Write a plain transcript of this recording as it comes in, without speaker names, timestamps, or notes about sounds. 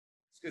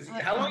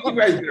How long have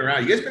you guys been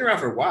around? You guys been around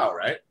for a while,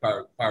 right?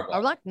 Power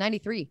Block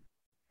 93.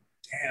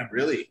 Damn,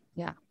 really?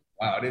 Yeah.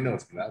 Wow, I didn't know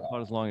it's been that long.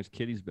 About as long as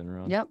Kitty's been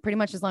around. Yep, pretty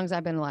much as long as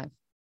I've been alive.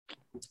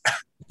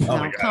 Oh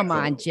my God. Come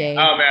on, Jay.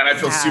 Oh man, I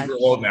feel super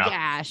old now.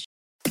 Gosh.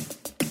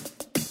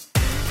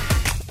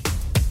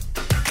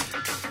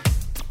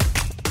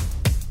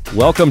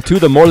 Welcome to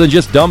the More Than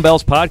Just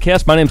Dumbbells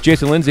podcast. My name is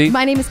Jason Lindsay.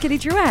 My name is Kitty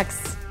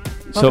Truex.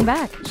 Welcome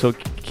back. So,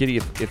 Kitty,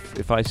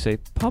 if I say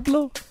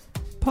Pablo,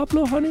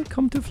 honey,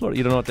 come to Florida,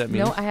 you don't know what that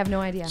means? No, I have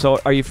no idea. So,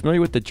 are you familiar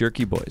with the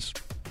Jerky Boys?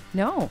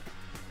 No.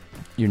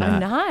 You're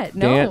not? I'm not,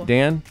 no.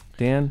 Dan?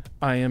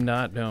 I am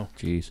not, no.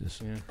 Jesus.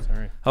 Yeah,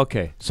 sorry.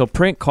 Okay, so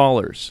prank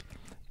callers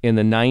in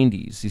the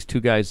 90s, these two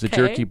guys, the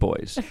Jerky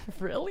Boys.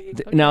 Really?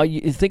 Now,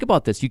 you think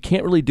about this. You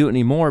can't really do it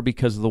anymore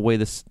because of the way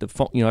the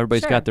phone,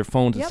 everybody's got their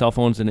phones and cell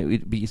phones, and you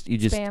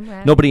just, Spam,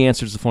 right? nobody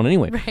answers the phone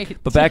anyway. Right.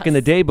 But back in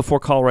the day, before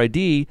caller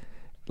ID,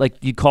 like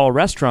you'd call a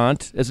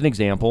restaurant, as an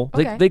example,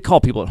 they'd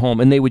call people at home,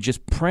 and they would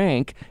just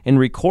prank and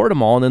record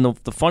them all, and then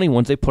the funny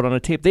ones they put on a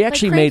tape. They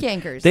actually made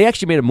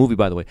a movie,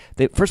 by the way.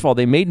 First of all,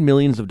 they made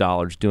millions of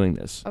dollars doing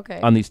this.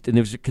 On these, and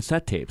there was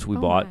cassette tapes we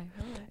bought.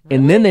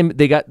 And then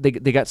they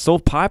got so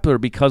popular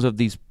because of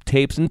these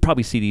tapes and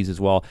probably CDs as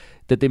well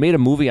that they made a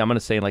movie. I'm going to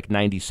say in like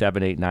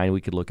 97, 8, 9.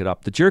 We could look it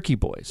up. The Jerky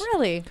Boys.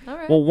 Really? All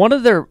right. Well, one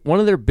of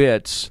their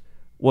bits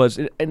was,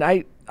 and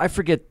I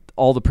forget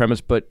all the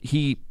premise, but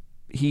he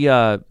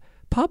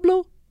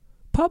Pablo,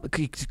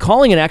 he's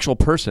calling an actual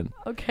person.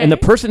 Okay. And the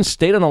person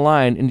stayed on the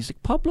line, and he's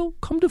like, Pablo,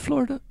 come to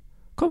Florida,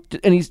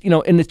 and he's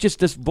and it's just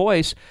this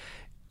voice,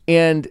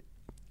 and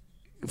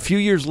a few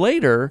years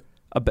later.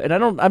 And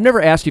I've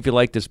never asked you if you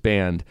like this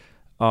band,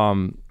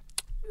 Fake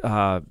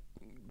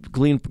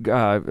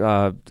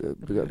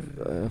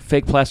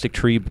Plastic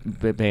Tree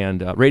band,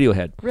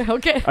 Radiohead.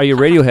 Okay. Are you a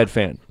Radiohead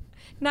fan?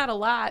 Not a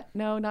lot.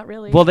 No, not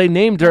really. Well, they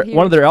named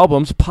one of their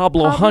albums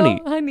Pablo Honey.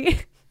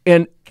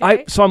 And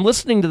so I'm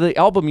listening to the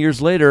album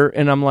years later,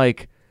 and I'm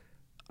like,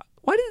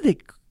 why did they?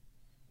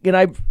 And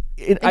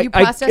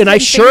I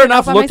sure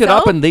enough looked it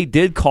up, and they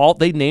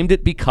named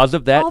it because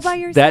of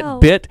that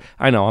bit.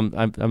 I know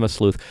I'm a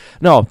sleuth.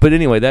 No, but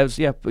anyway, that was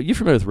But you're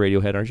familiar with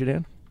Radiohead, aren't you,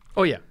 Dan?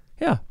 Oh yeah.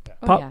 Yeah.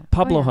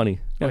 Pablo Honey.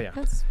 Yeah. Oh yeah.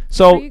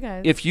 So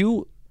if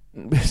you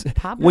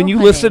when you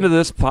listen to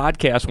this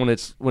podcast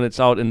when it's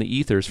out in the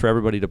ethers for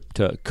everybody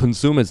to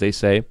consume, as they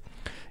say,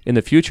 in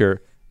the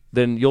future,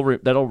 then you'll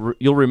remember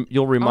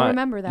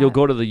that. You'll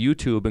go to the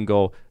YouTube and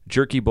go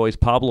Jerky Boys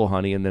Pablo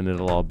Honey, and then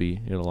it'll all ring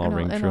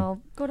true. And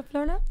I'll go to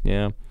Florida.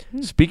 Yeah.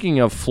 Speaking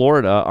of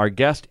Florida, our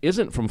guest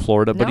isn't from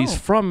Florida, but he's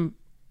from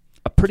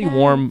a pretty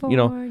warm,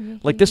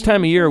 like this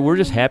time of year. We're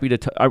just happy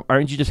to.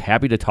 Aren't you just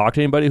happy to talk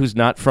to anybody who's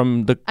not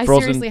from the frozen? I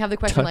seriously have the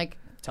question, like,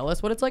 tell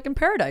us what it's like in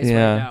paradise right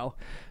now.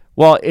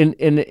 Well,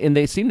 and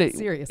they seem to.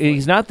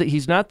 Seriously,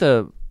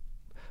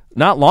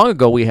 Not long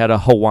ago, we had a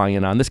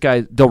Hawaiian on. This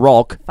guy,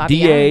 Darulk,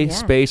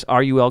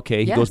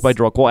 DA_RULK. He goes by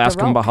Darulk. We'll ask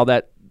him about how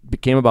that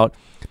came about.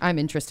 I'm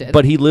interested.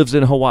 But he lives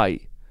in Hawaii.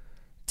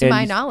 To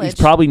my knowledge. He's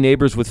probably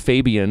neighbors with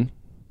Fabian,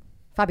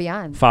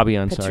 Patrina.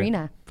 Sorry.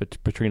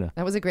 Patrina.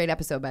 That was a great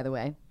episode, by the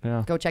way.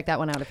 Yeah. Go check that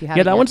one out if you haven't.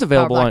 Yeah, that one's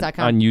available on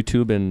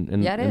YouTube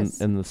it is.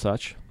 and the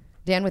such.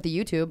 Dan with the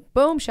YouTube.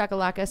 Boom,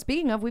 shakalaka.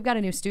 Speaking of, we've got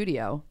a new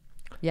studio.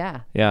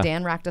 Yeah.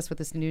 Dan rocked us with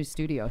this new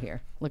studio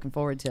here. Looking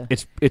forward to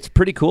It's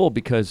pretty cool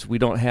because we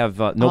don't have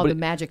nobody. All the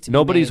magic to be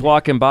nobody's made.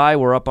 Walking by.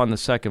 We're up on the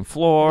second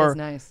floor. It is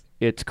nice.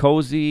 It's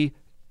cozy.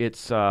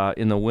 It's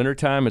in the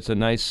wintertime. It's a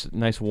nice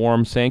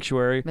warm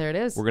sanctuary. There it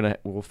is.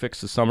 We'll fix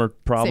the summer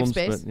problems,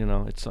 Safe space.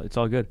 but it's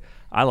all good.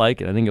 I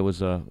like it. I think it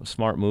was a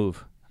smart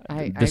move.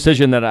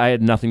 Decision that I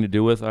had nothing to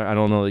do with. I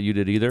don't know that you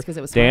did either. It's 'cause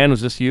it was Dan, smart.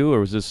 was this you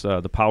or was this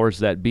the powers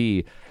that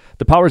be?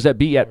 The powers that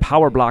be at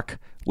PowerBlock,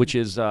 which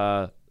is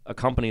a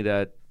company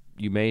that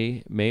you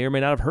may or may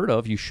not have heard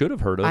of. You should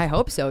have heard of. I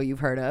hope so. You've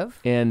heard of.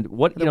 And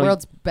what the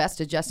world's best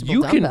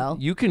adjustable dumbbell.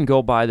 You can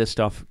go buy this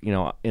stuff,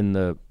 in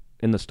the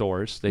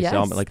stores. They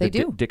sell them like they the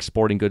do. Dick's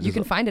Sporting Goods. You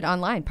can find it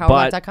online,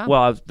 powerblock.com.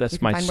 Well,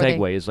 that's my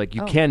segue. Is like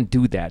you can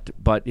do that,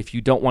 but if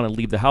you don't want to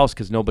leave the house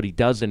because nobody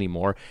does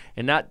anymore,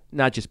 and not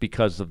just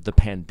because of the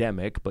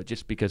pandemic, but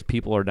just because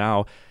people are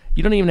now.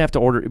 You don't even have to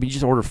order. You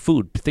just order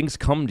food. Things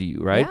come to you,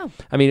 right? Yeah.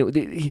 I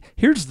mean,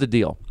 here's the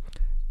deal.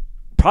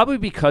 Probably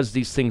because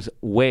these things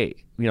weigh,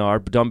 our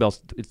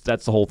dumbbells,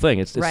 that's the whole thing.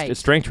 It's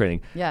strength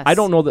training. Yes. I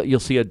don't know that you'll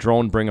see a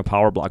drone bring a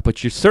power block,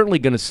 but you're certainly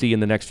going to see in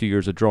the next few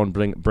years a drone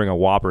bring a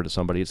Whopper to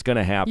somebody. It's going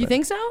to happen. You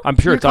think so? I'm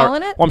sure You're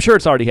calling it? Well, I'm sure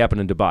it's already happened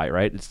in Dubai,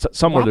 right? It's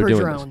somewhere Whopper they're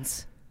doing drones.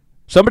 this.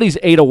 Somebody's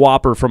ate a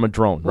Whopper from a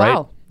drone, right?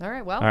 Wow. All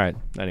right. Well. All right.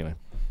 Anyway,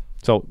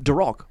 so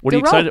Darulk, what are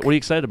you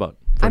excited about?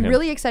 I'm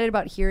really excited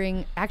about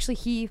hearing. Actually,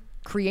 he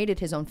created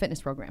his own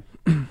fitness program.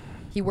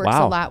 He works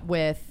a lot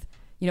with,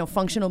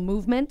 functional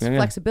movement,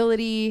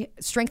 flexibility,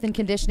 strength and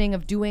conditioning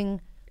of doing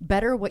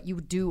better what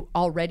you do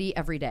already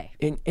every day.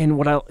 And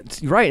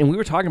you're right. And we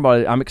were talking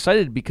about it. I'm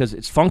excited because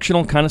it's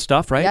functional kind of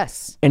stuff, right?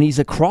 Yes. And he's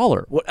a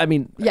crawler.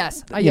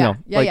 Yes.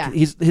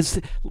 He's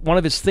one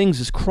of his things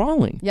is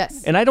crawling.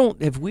 Yes. And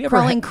have we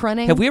ever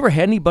crunning? Have we ever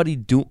had anybody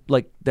do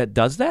like that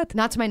does that?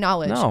 Not to my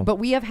knowledge. No. But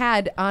we have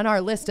had on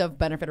our list of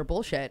benefit or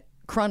bullshit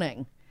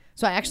crunning.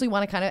 So I actually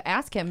want to kind of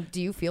ask him,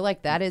 do you feel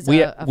like that is we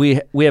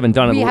haven't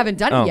done it. We haven't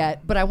done it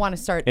yet, but I want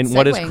to start. And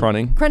what is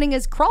crunning? Crunning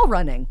is crawl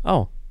running.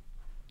 Oh.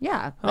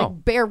 Yeah,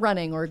 like bear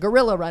running or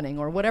gorilla running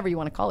or whatever you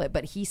want to call it.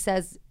 But he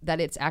says that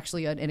it's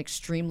actually an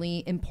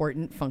extremely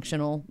important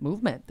functional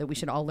movement that we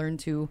should all learn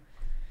to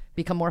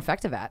become more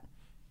effective at.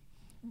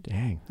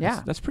 Dang.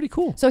 That's pretty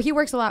cool. So he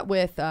works a lot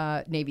with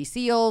Navy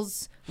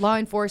SEALs, law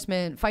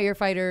enforcement,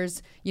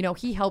 firefighters.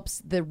 He helps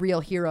the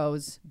real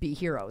heroes be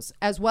heroes,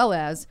 as well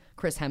as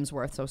Chris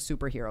Hemsworth, so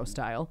superhero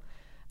style.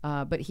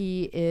 But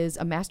he is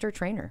a master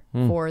trainer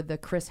for the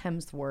Chris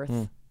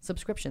Hemsworth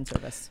subscription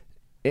service.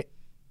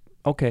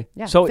 Okay.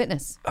 Yeah, so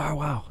fitness. Oh,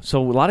 wow.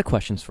 So a lot of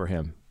questions for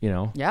him,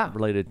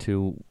 related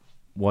to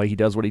why he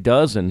does what he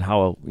does and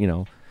how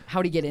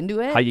to get into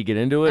it. How you get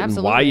into it.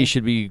 Absolutely. And why you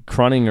should be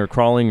crunning or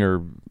crawling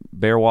or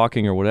bear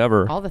walking or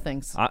whatever. All the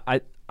things.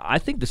 I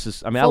think this is,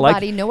 full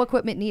body, no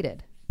equipment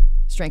needed.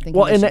 Strength and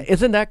conditioning. Well, and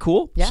isn't that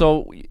cool? Yeah.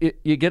 So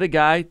you get a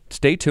guy,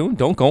 stay tuned,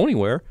 don't go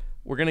anywhere.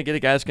 We're going to get a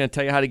guy that's going to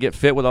tell you how to get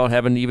fit without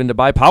having even to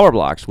buy power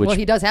blocks. Which, well,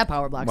 he does have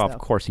power blocks, well, though.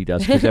 Of course he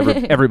does, because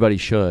everybody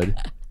should.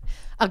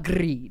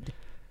 Agreed.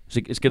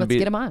 It's going to Let's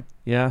get him on.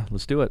 Yeah,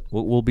 let's do it.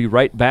 We'll be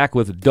right back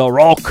with Da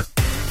Rock.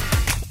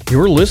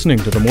 You're listening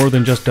to the More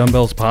Than Just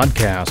Dumbbells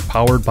podcast,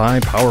 powered by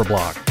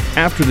PowerBlock.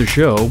 After the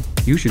show,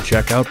 you should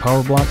check out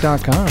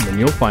PowerBlock.com, and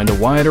you'll find a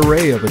wide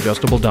array of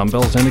adjustable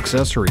dumbbells and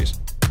accessories.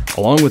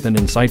 Along with an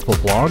insightful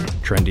blog,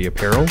 trendy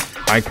apparel,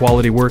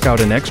 high-quality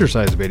workout and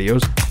exercise videos,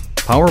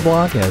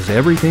 PowerBlock has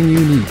everything you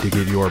need to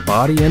get your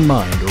body and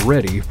mind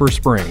ready for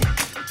spring.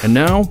 And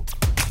now,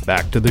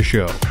 back to the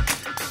show.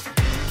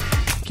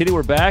 Kitty,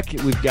 we're back.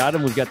 We've got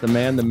him. We've got the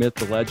man, the myth,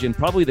 the legend.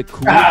 Probably the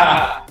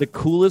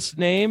coolest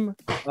name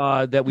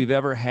that we've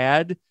ever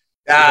had.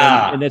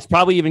 And it's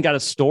probably even got a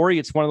story.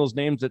 It's one of those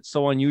names that's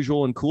so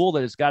unusual and cool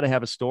that it's got to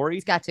have a story.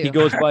 It's got to. He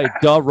goes by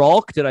Da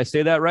Rulk. Did I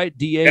say that right?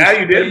 D-A. Yeah,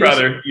 you did,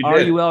 brother. You did.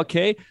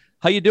 R-U-L-K.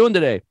 How you doing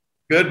today?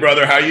 Good,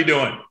 brother. How you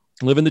doing?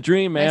 Living the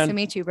dream, man. Nice to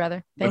meet you,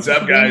 brother. What's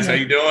up, guys? How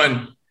you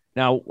doing?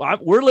 Now,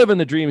 we're living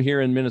the dream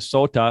here in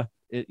Minnesota.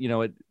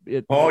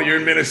 You're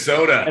in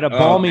Minnesota at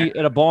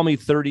a balmy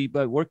 30,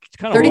 but we're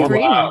kind of 33.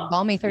 Wow.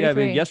 Balmy 33. Yeah, I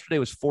mean, yesterday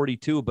was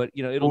 42, but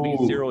it'll be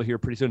 0 here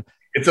pretty soon.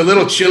 It's a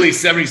little chilly,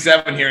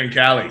 77 here in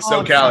Cali.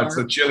 SoCal, it's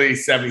a chilly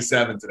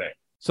 77 today.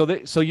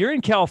 So you're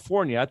in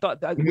California.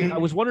 I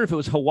was wondering if it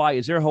was Hawaii.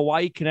 Is there a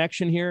Hawaii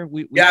connection here?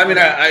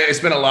 I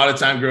spent a lot of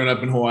time growing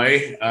up in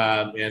Hawaii,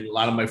 and a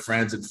lot of my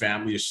friends and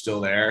family are still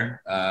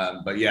there.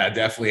 But yeah, I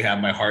definitely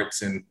have my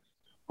hearts in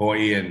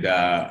Hawaii, and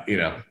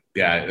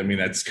yeah, I mean,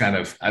 that's kind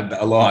of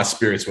aloha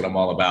spirit's what I'm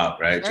all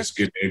about, right? Sure. Just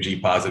good energy,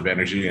 positive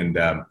energy. And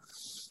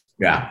that's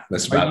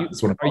what I'm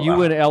all about. Are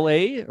you in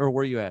LA or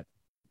where are you at?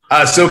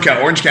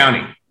 SoCal, Orange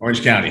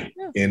County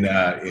in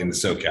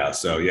SoCal.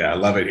 So yeah, I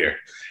love it here.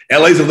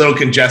 LA's a little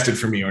congested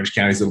for me. Orange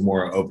County's a little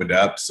more opened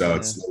up. So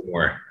it's a little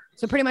more.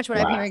 So pretty much what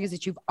I'm hearing is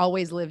that you've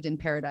always lived in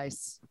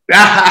paradise.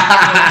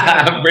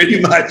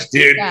 Pretty much,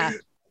 dude. Yeah.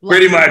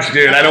 Pretty much,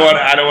 dude. I don't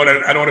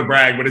want to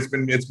brag, but it's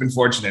been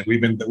fortunate. We've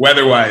been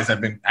weather-wise.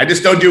 I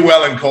just don't do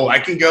well in cold. I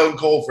can go in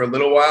cold for a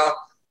little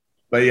while,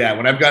 but yeah,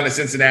 when I've gone to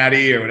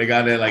Cincinnati or when I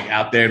got to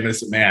out there in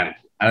Minnesota, man,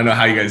 I don't know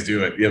how you guys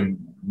do it. You have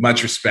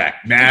much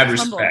respect, mad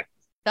respect. Humble.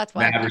 That's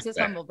why I'm just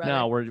humble, brother.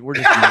 No, we're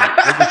just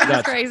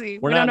that's crazy.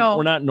 We don't know.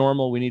 We're not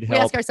normal. We need help.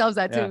 We ask ourselves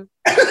that too.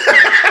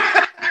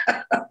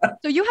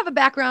 So you have a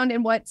background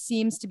in what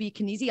seems to be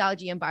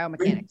kinesiology and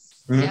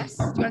biomechanics. Mm-hmm. Yes.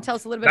 Do you want to tell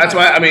us a little bit? That's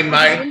about why. I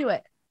mean, into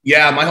it?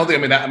 Yeah, my whole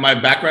thing. I mean, my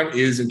background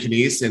is in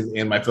kines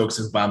and my focus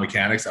is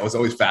biomechanics. I was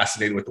always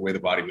fascinated with the way the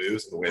body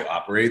moves and the way it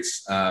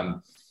operates.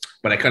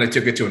 But I kind of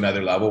took it to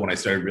another level when I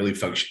started really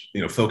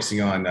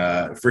focusing on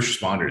first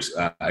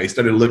responders. I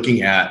started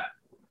looking at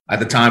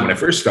the time when I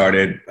first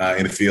started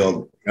in the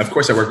field. Of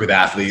course, I worked with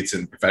athletes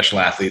and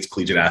professional athletes,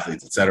 collegiate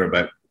athletes, et cetera.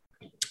 But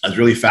I was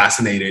really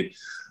fascinated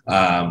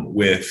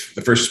with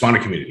the first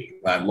responder community,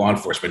 law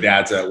enforcement.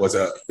 My dad was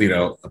a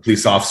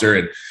police officer,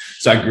 and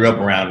so I grew up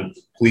around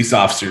police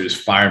officers,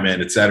 firemen,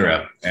 et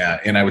cetera.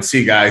 And I would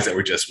see guys that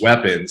were just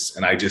weapons,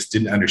 and I just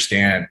didn't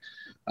understand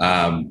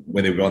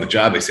when they would go on the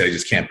job. They said, I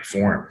just can't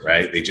perform,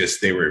 right?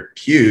 They were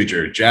huge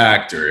or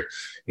jacked or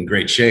in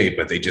great shape,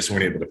 but they just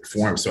weren't able to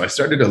perform. So I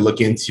started to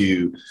look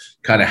into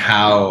kind of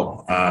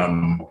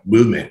how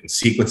movement and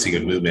sequencing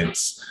of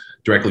movements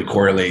directly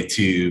correlate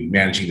to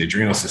managing the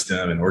adrenal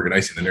system and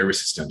organizing the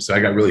nervous system. So I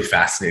got really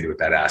fascinated with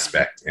that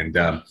aspect.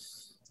 And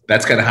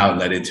that's kind of how it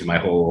led into my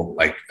whole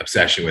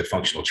obsession with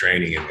functional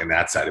training and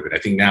that side of it. I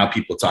think now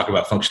people talk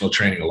about functional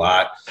training a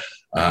lot,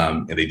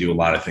 and they do a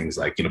lot of things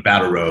like,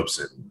 battle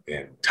ropes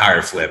and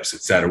tire flips,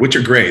 et cetera, which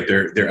are great.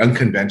 They're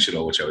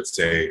unconventional, which I would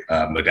say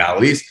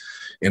modalities.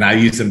 and I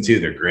use them too.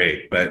 They're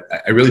great. But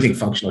I really think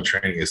functional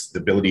training is the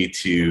ability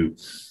to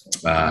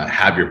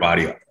have your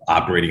body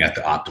operating at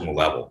the optimal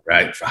level,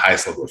 right? For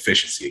highest level of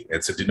efficiency.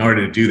 And so in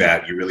order to do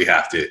that, you really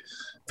have to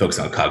focus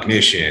on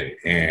cognition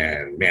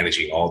and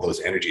managing all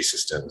those energy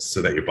systems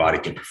so that your body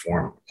can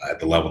perform at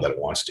the level that it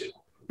wants to.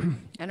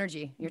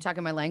 Energy. You're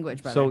talking my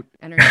language, brother. So,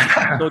 energy.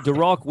 So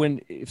Darrell,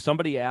 if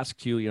somebody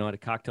asks you, at a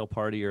cocktail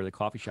party or the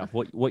coffee shop,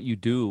 what you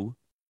do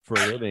for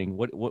a living,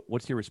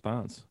 what's your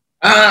response?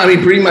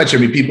 Pretty much.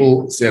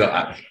 People say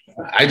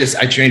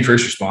I train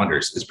first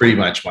responders. It's pretty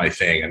much my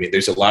thing.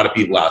 There's a lot of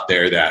people out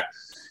there that,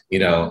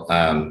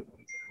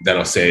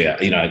 that'll say,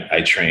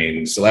 I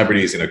train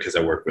celebrities, because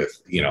I work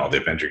with, all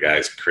the Avenger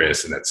guys,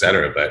 Chris and et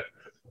cetera. But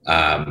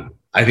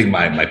I think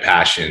my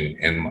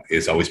passion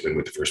has always been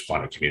with the first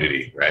responder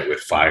community, right?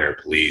 With fire,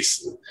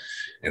 police,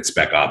 and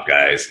spec op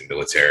guys, and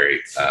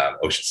military,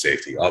 ocean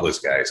safety, all those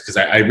guys. Because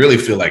I really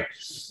feel like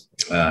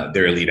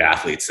they're elite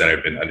athletes that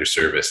have been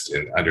underserviced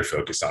and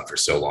underfocused on for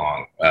so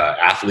long.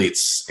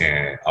 Athletes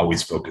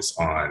always focus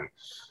on,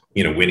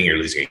 winning or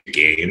losing a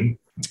game.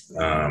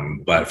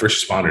 But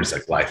first responders,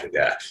 like life and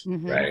death,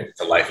 right? It's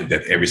a life and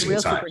death every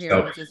single time.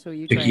 So,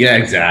 yeah,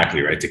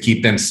 exactly. Right. To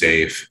keep them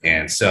safe.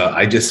 And so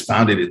I just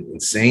found it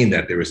insane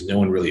that there was no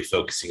one really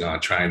focusing on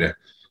trying to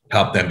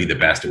help them be the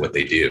best at what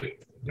they do.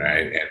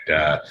 Right.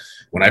 And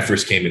when I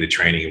first came into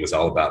training, it was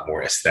all about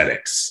more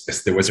aesthetics.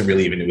 There wasn't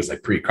really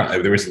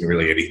there wasn't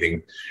really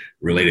anything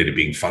related to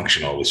being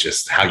functional. It was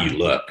just how you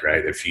look,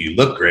 right? If you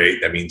look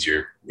great, that means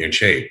you're in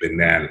shape. And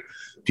then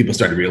people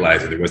started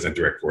realizing there wasn't a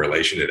direct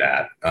correlation to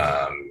that.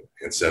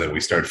 And so then we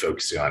started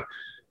focusing on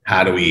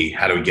how do we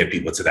get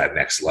people to that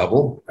next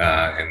level?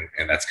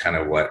 And that's kind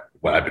of what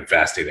I've been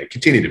fascinated and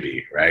continue to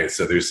be, right?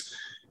 So there's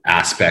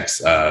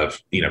aspects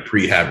of,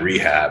 prehab,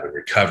 rehab, and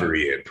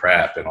recovery and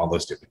prep and all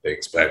those different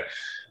things. But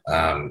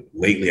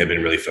lately I've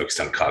been really focused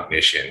on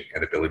cognition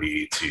and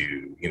ability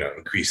to,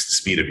 increase the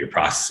speed of your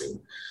processing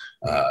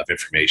of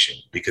information,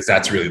 because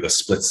that's really the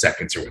split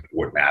seconds are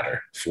what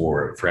matter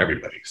for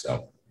everybody.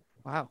 So,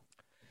 wow.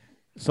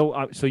 So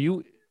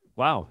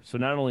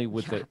not only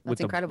with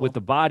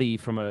the body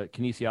from a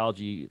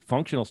kinesiology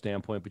functional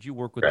standpoint, but you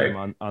work with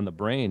them on the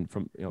brain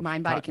from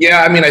mind body.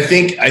 Yeah, I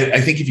think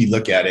if you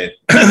look at it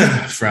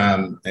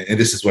from, and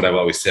this is what I've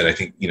always said, I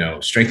think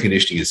strength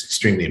conditioning is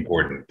extremely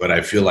important. But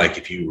I feel like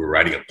if you were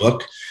writing a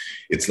book,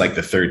 it's like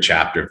the third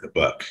chapter of the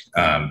book.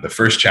 The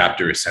first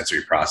chapter is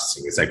sensory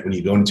processing. It's like when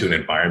you go into an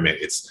environment,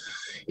 it's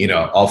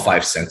all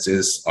five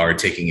senses are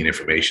taking in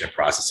information and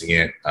processing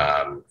it.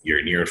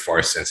 Your near and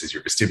far senses,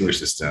 your vestibular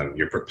system,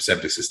 your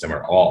perceptive system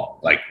are all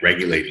like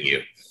regulating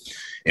you.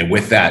 And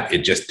with that, it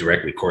just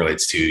directly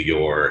correlates to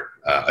your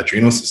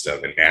adrenal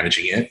system and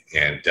managing it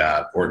and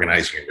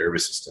organizing your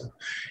nervous system.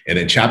 And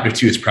then chapter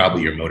 2 is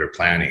probably your motor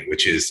planning,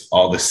 which is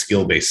all the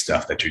skill-based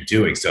stuff that you're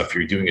doing. So if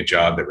you're doing a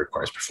job that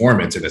requires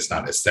performance and it's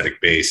not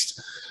aesthetic-based,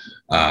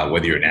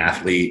 whether you're an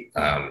athlete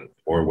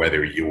or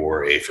whether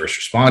you're a first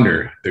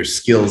responder, there's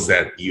skills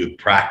that you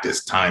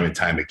practice time and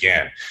time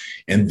again.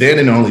 And then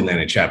and only then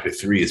in chapter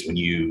 3 is when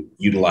you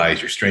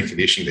utilize your strength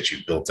conditioning that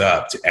you've built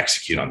up to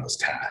execute on those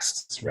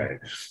tasks, right?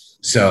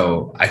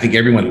 So I think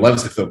everyone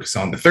loves to focus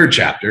on the third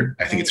chapter.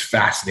 I think it's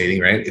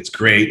fascinating, right? It's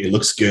great. It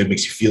looks good,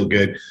 makes you feel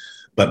good.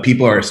 But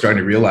people are starting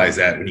to realize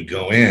that when you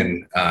go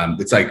in,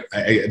 it's like,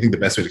 I think the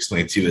best way to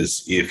explain it too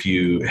is if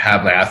you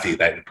have an athlete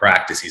that in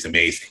practice, he's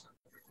amazing,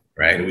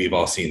 right? And we've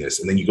all seen this.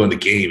 And then you go in the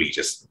game, you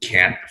just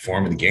can't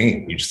perform in the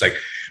game. You're just like,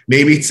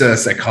 maybe it's a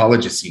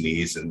psychologist he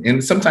needs.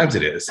 And sometimes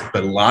it is,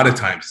 but a lot of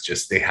times it's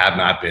just, they have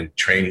not been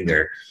training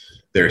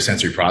their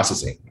sensory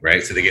processing,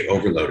 right? So they get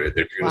overloaded.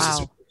 Their adrenal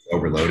system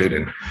overloaded.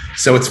 And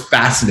so it's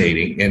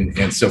fascinating.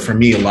 And so for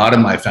me, a lot of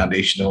my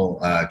foundational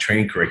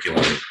training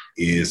curriculum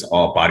is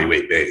all body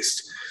weight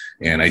based.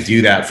 And I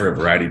do that for a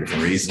variety of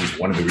different reasons.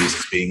 One of the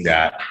reasons being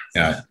that,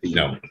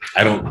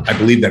 I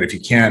believe that if you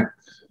can't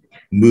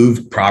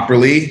move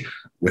properly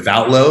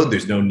without load,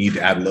 there's no need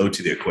to add load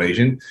to the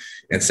equation.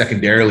 And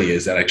secondarily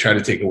is that I try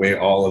to take away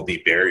all of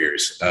the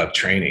barriers of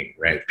training,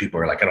 right? People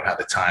are like, I don't have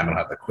the time, I don't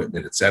have the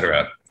equipment, et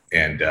cetera.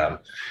 And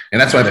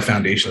that's why the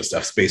foundational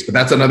stuff's based. But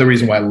that's another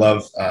reason why I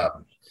love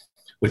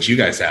what you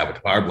guys have with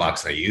the power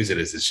blocks. And I use it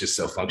is it's just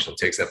so functional. It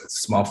takes up a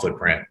small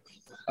footprint.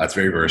 It's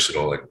very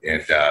versatile.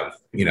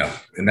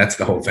 And that's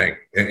the whole thing.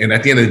 And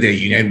at the end of the day,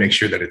 you need to make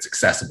sure that it's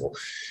accessible.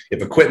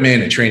 If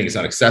equipment and training is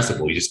not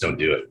accessible, you just don't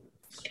do it.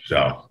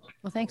 So.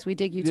 Well, thanks. We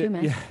dig you too,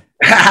 man.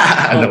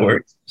 Yeah. No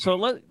worries. So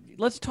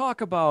let's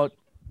talk about,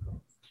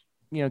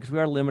 because we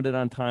are limited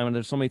on time and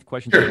there's so many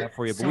questions I have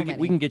for you, but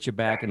we can get you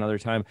back another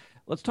time.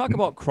 Let's talk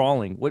about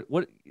crawling.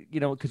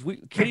 Because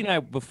Kitty and I,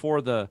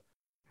 before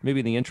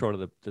maybe the intro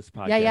to this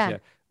podcast,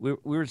 we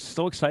were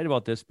so excited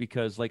about this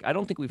because I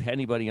don't think we've had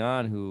anybody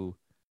on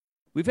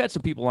we've had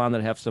some people on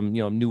that have some,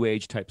 new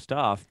age type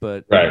stuff,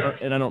 but,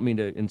 and I don't mean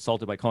to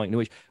insult it by calling it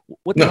new age.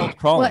 What the hell is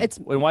crawling?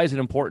 And why is it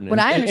important? What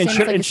I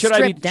understand should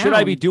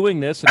I be doing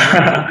this?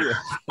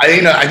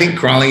 I think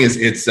crawling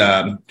is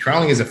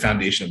a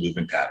foundational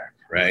movement pattern.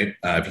 Right.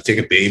 If you take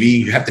a baby,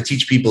 you have to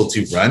teach people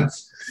to run.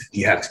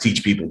 you have to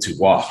teach people to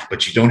walk,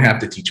 but you don't have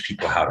to teach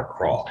people how to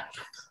crawl.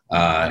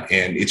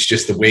 And it's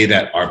just the way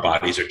that our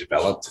bodies are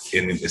developed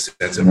in the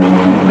sense of,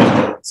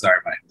 sorry,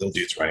 my little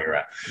dude's running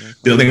around,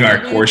 building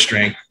our core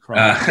strength,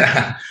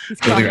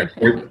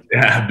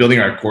 building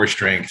our core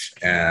strength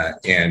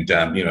and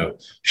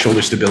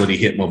shoulder stability,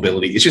 hip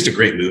mobility. It's just a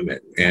great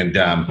movement. And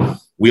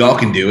we all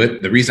can do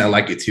it. The reason I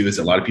like it too is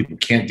a lot of people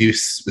can't do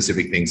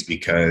specific things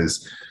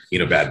because,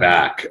 bad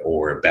back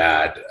or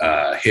bad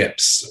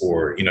hips,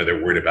 or,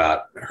 they're worried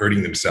about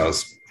hurting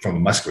themselves from a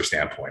muscular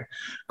standpoint.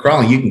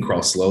 Crawling, you can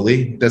crawl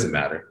slowly. It doesn't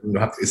matter.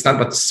 It's not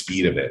about the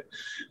speed of it.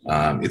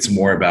 It's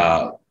more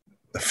about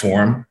the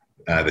form,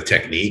 the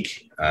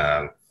technique.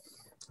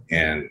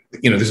 And,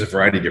 there's a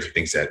variety of different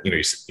things that,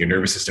 your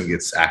nervous system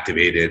gets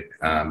activated.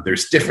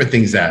 There's different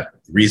things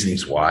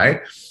reasonings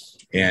why.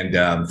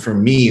 And for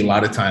me, a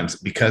lot of times,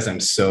 because I'm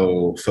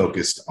so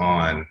focused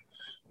on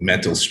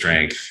mental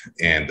strength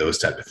and those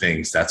type of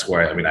things, that's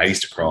why, I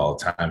used to crawl all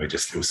the time. It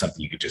was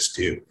something you could just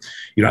do.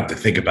 You don't have to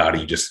think about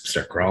it. You just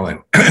start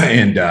crawling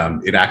and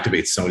it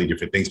activates so many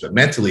different things. But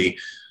mentally,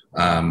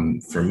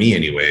 for me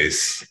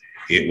anyways,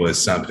 it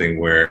was something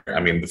where,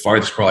 the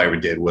farthest crawl I ever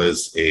did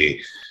was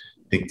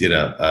did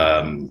a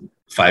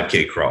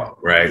 5K crawl,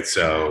 right?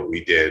 So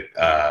we did,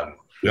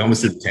 we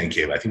almost did the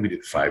 10K, but I think we did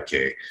the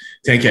 5K.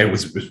 10K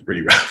was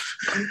pretty rough.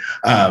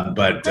 I'm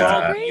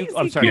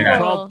sorry,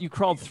 you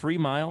crawled 3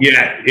 miles?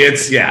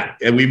 Yeah,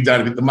 and we've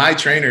done it. My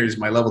trainers,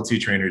 my level 2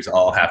 trainers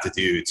all have to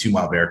do a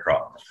 2-mile bear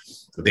crawl.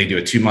 So they do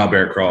a 2-mile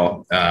bear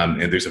crawl,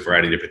 and there's a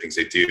variety of different things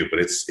they do, but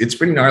it's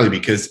pretty gnarly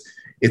because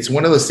it's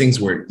one of those things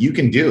where you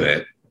can do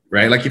it,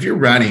 right? Like if you're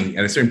running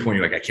at a certain point,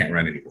 you're like, I can't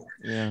run anymore.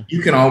 Yeah.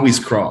 You can always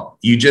crawl.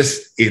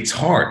 It's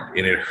hard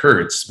and it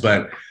hurts,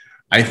 but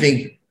I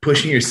think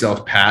pushing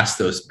yourself past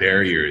those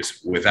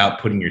barriers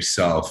without putting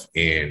yourself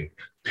in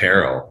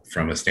peril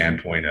from a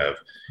standpoint of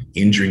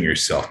injuring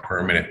yourself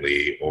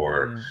permanently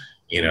or,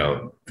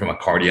 from a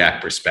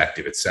cardiac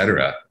perspective, et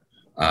cetera,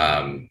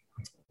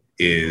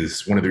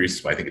 is one of the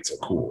reasons why I think it's so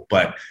cool.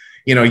 But,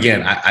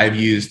 again, I've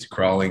used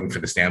crawling for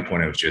the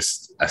standpoint of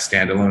just a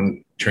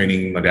standalone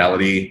training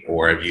modality,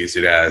 or I've used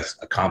it as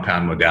a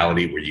compound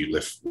modality where you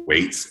lift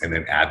weights and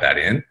then add that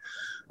in.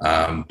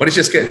 But it's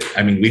just good.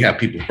 We have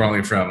people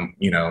crawling from,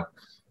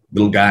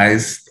 little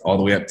guys all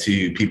the way up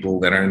to people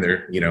that are in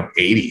their,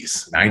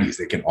 80s, 90s,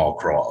 they can all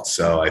crawl.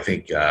 So I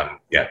think,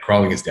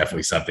 crawling is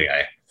definitely something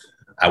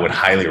I would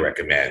highly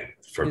recommend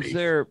for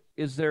people.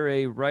 Is there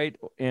a right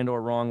and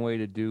or wrong way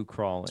to do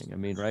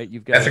crawling? Right.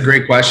 That's a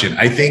great question.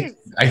 I think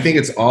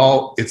it's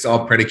all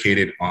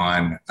predicated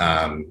on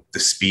the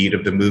speed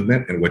of the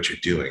movement and what you're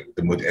doing.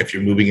 If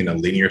you're moving in a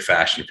linear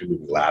fashion, if you're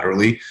moving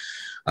laterally,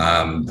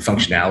 the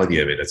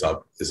functionality of it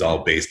is all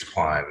based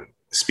upon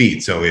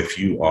speed. So if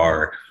you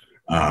are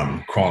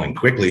crawling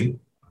quickly,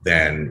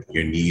 then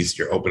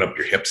you open up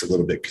your hips a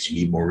little bit because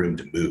you need more room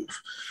to move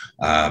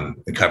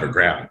and cover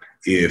ground.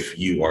 If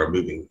you are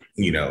moving,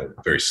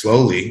 very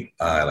slowly,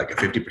 like a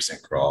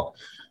 50% crawl,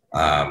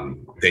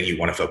 then you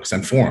want to focus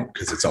on form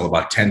because it's all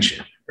about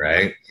tension,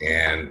 right?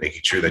 And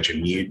making sure that your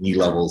knee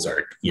levels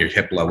your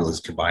hip level is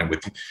combined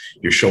with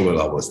your shoulder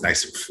level is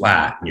nice and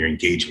flat, and you're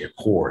engaging your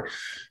core.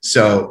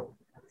 So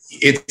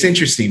it's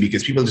interesting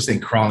because people just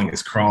think crawling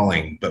is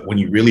crawling, but when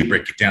you really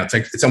break it down,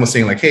 it's almost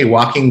saying like, hey,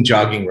 walking,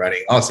 jogging,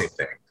 running, all the same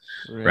thing,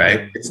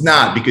 right? It's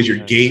not, because your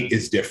gait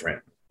is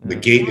different. The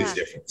gait is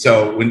different.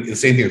 So when the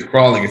same thing with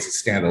crawling, it's a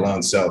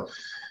standalone. So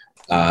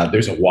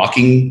there's a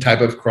walking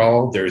type of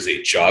crawl, there's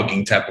a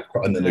jogging type of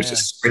crawl, and then there's a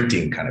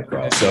sprinting kind of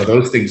crawl. So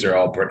those things are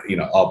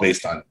all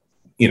based on,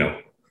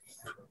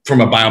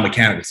 from a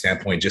biomechanical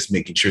standpoint, just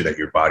making sure that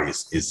your body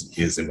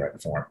is in right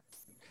form.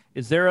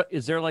 Is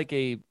there like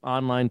a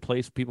online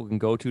place people can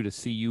go to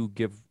see you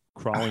give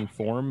crawling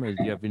form?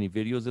 Do you have any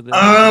videos of this?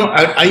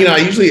 I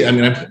usually,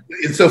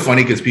 it's so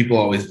funny because people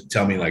always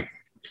tell me like,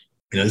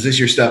 is this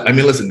your stuff?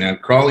 Listen, man,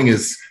 crawling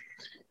is,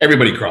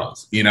 everybody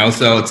crawls,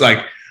 so it's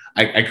like,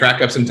 I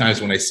crack up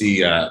sometimes when I see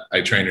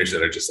trainers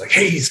that are just like,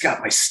 hey, he's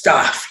got my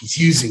stuff. He's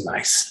using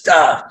my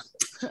stuff,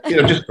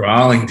 just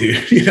crawling,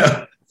 dude,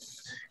 it's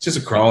just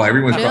a crawl.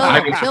 Everyone's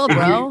crawling. Chill,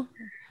 bro.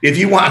 If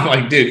you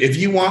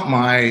want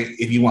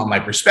my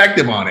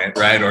perspective on it,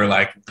 right, or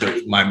like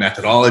my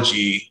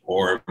methodology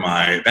or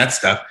that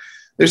stuff,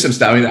 there's some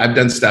stuff. I've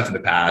done stuff in the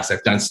past.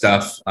 I've done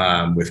stuff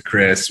with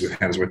Chris, with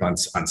Hemsworth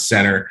on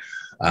center.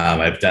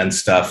 I've done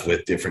stuff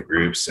with different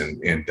groups,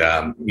 and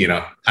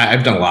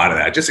I've done a lot of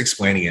that. Just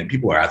explaining it.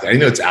 People are out there. I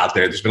know it's out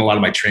there. There's been a lot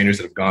of my trainers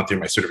that have gone through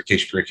my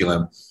certification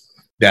curriculum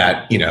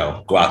that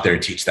go out there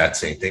and teach that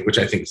same thing, which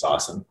I think is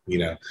awesome.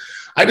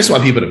 I just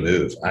want people to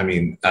move.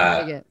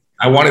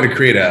 I wanted to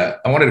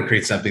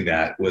create something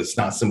that was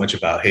not so much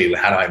about, hey,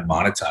 how do I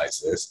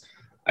monetize this?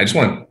 I just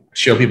want to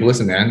show people,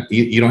 listen, man,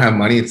 you don't have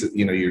money.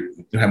 You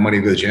don't have money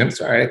to go to the gym. It's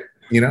all right.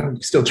 You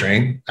still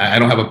train. I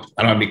don't have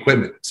any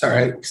equipment. It's all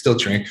right. Still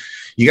train.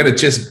 You got to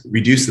just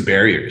reduce the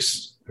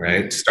barriers,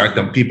 right?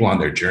 Start people on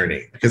their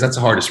journey, because that's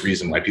the hardest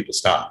reason why people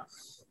stop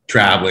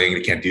traveling. They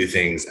can't do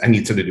things. I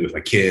need something to do with my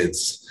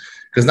kids,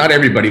 because not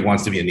everybody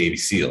wants to be a Navy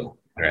SEAL.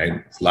 right?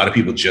 A lot of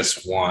people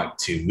just want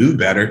to move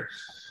better,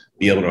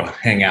 be able to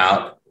hang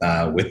out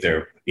with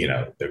their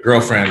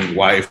girlfriend,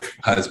 wife,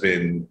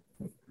 husband,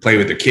 play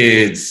with their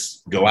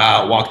kids, go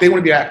out, walk. They want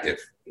to be active,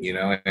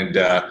 and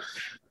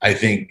I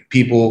think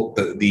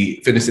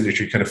the fitness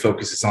industry kind of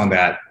focuses on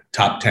that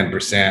top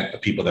 10%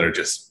 of people that are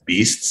just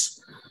beasts.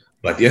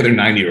 But the other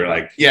 90 are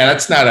like, yeah,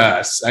 that's not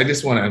us. I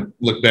just want to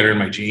look better in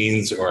my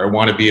jeans, or I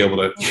want to be able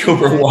to go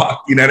for a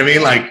walk. You know what I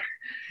mean? Like,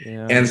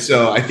 yeah. And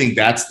so I think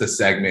that's the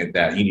segment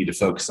that you need to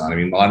focus on. I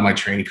mean, a lot of my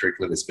training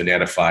curriculum has been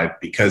edified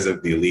because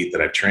of the elite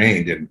that I've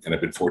trained, and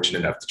I've been fortunate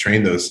enough to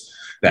train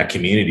that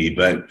community.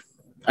 But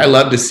I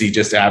love to see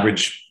just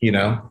average,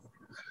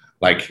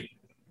 like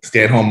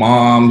stay-at-home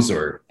moms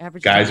or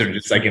average guys that are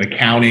just like in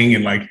accounting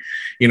and like,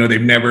 they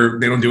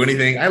don't do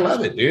anything. I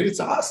love it, dude.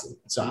 It's awesome.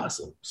 It's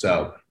awesome.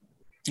 So,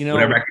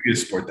 whatever I can do to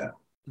support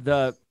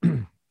that.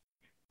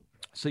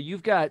 So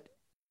you've got,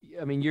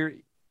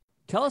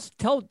 tell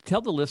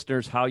the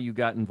listeners how you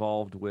got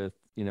involved with,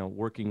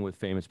 working with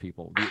famous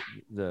people.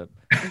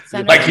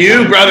 Like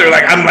you, brother.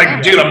 Like I'm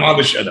like, dude, I'm on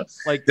the show.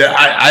 Like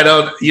I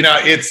don't,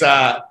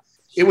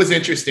 it was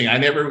interesting.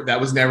 That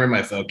was never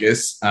my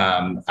focus.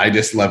 I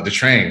just love to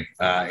train.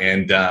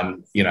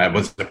 I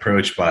was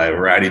approached by a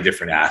variety of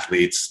different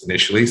athletes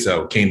initially.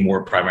 So came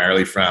more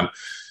primarily from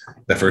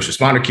the first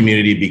responder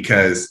community,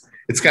 because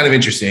it's kind of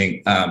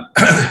interesting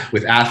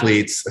with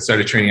athletes. I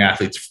started training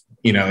athletes,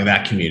 in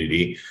that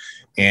community.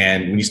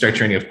 And when you start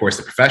training, of course,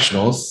 the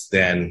professionals,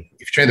 then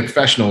if you train the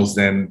professionals,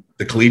 then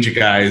the collegiate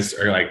guys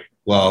are like,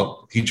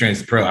 well, he trains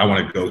the pro, I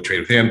want to go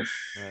train with him.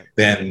 Right.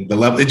 Then the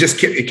level, it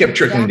kept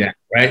trickling down.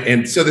 Right.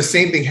 And so the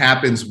same thing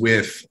happens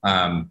with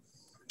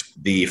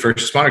the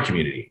first responder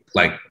community,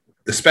 like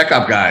the Spec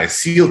Op guys,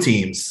 SEAL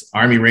teams,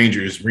 Army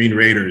Rangers, Marine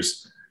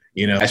Raiders,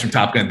 guys from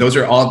Top Gun. Those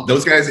are all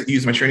those guys that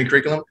use my training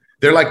curriculum.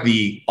 They're like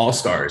the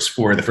all-stars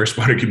for the first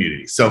responder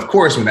community. So of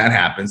course, when that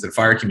happens, the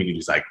fire community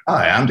is like, oh,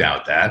 I'm down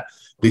with that.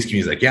 Police community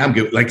is like, yeah, I'm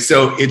good. Like,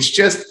 so it's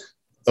just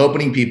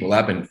opening people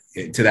up and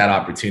to that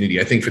opportunity.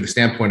 I think for the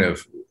standpoint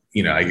of,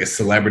 I guess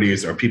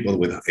celebrities or people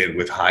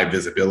with high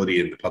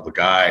visibility in the public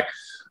eye,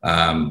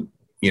 I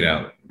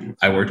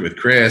worked with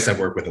Chris. I've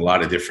worked with a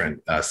lot of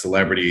different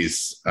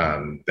celebrities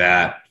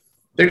that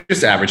they're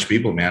just average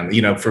people,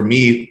 man. For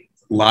me,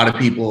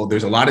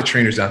 there's a lot of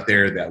trainers out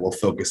there that will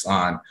focus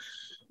on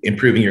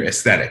improving your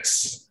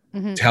aesthetics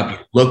to help you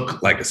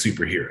look like a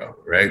superhero,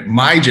 right?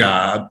 My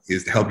job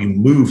is to help you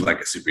move like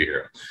a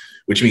superhero,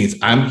 which means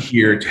I'm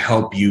here to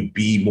help you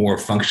be more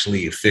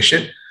functionally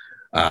efficient,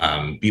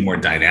 be more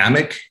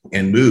dynamic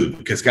and move,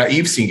 because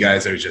you've seen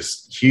guys that are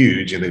just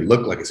huge and they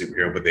look like a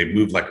superhero, but they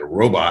move like a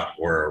robot,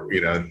 or,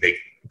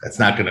 that's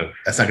not going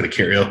to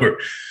carry over.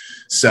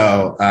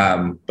 So,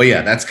 but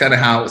yeah, that's kind of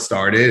how it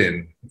started,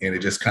 and it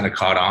just kind of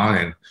caught on,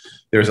 and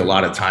there's a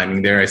lot of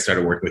timing there. I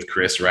started working with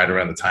Chris right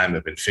around the time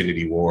of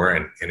Infinity War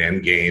and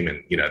Endgame.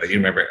 And, you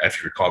remember, if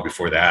you recall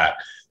before that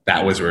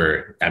was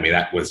where,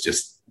 that was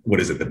just,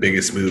 the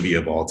biggest movie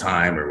of all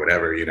time or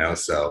whatever,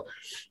 So,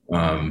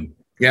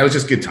 it was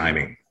just good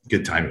timing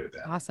with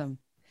that. Awesome.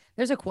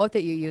 There's a quote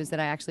that you use that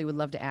I actually would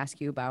love to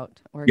ask you about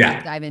or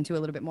dive into a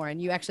little bit more.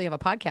 And you actually have a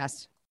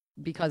podcast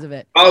because of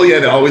it. Oh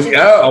yeah, always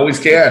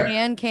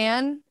can.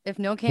 Can. If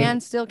no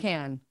can, still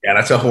can. Yeah,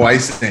 that's a Hawaii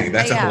thing.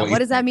 Hawaii what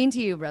does that mean to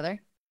you, brother?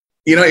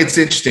 It's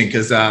interesting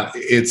because a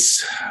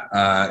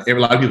lot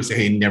of people say,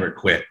 hey, never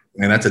quit.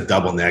 And that's a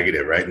double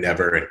negative, right?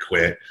 Never and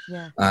quit.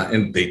 Yeah.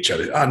 And they try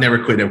to,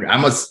 never quit, never. I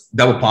must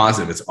double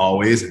positive. It's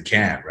always and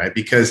can, right?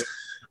 Because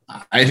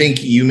I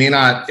think you may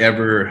not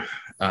ever,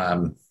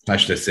 how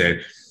should I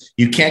say,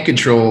 you can't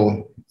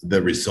control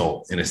the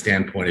result in a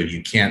standpoint of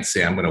you can't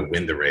say, I'm going to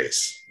win the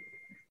race.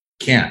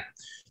 You can't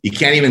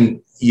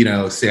even,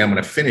 say I'm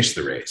going to finish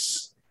the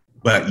race,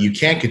 but you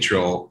can't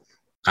control,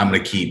 I'm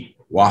going to keep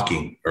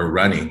walking or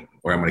running,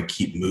 or I'm going to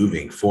keep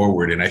moving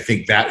forward. And I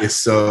think that is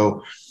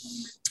so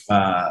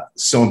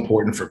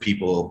important for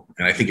people.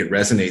 And I think it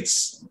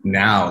resonates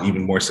now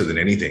even more so than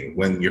anything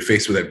when you're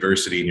faced with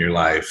adversity in your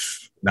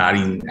life, not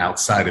even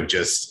outside of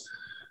just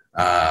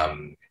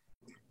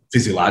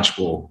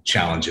physiological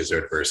challenges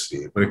or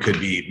adversity, but it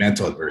could be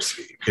mental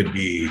adversity. It could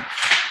be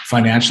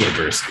financial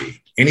adversity.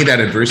 Any of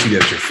that adversity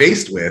that you're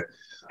faced with,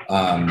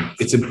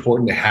 it's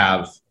important to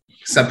have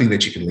something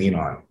that you can lean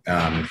on,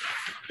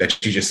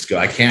 that you just go,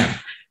 I can.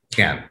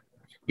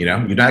 You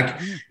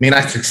may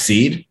not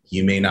succeed,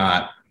 you may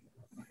not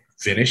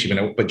finish,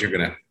 but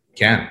you're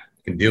can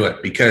do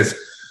it. Because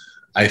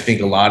I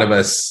think a lot of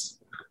us,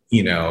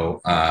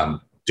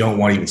 don't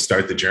want to even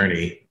start the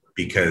journey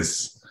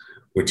because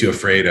we're too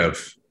afraid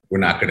of we're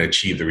not going to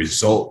achieve the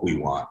result we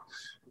want,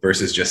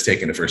 versus just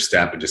taking the first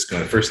step and just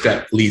going. The first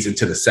step leads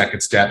into the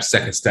second step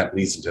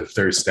leads into the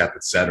third step,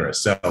 et cetera.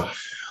 So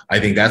I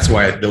think that's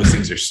why those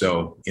things are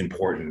so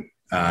important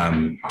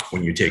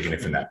when you're taking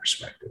it from that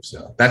perspective.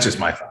 So that's just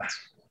my thoughts.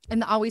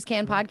 And the Always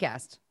Can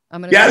podcast.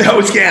 The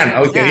Always Can.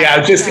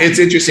 Yeah, it's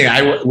interesting.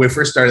 When we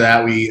first started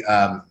that,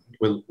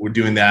 we're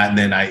doing that, and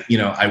then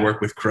I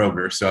work with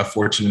Kroger, so I'm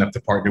fortunate enough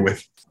to partner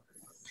with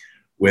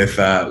with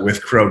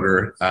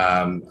Kroger,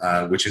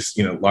 which is,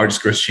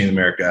 largest grocery chain in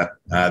America.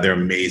 They're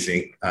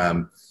amazing.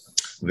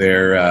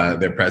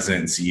 Their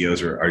president and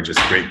CEOs are just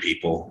great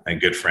people and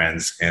good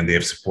friends, and they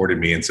have supported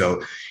me. And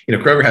so,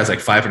 Kroger has like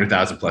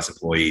 500,000 plus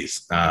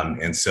employees.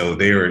 And so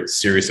they were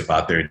serious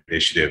about their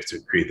initiative to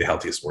create the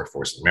healthiest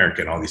workforce in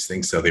America and all these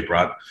things. So they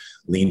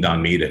leaned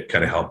on me to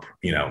kind of help,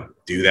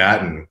 do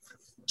that. And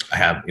I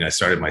have, I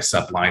started my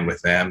sup line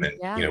with them, and,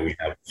 we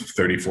have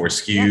 34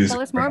 SKUs. Yeah,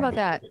 tell us more about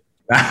that.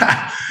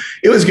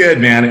 It was good,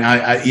 man.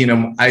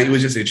 It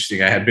was just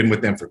interesting. I had been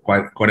with them for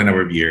quite a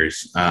number of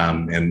years,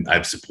 and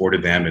I've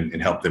supported them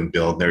and helped them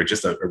build. They're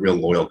just a real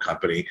loyal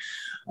company.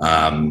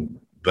 It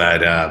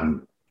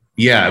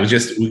was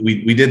just,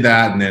 we did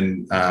that. And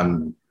then,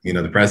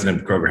 the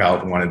president of Kroger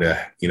Health wanted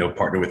to,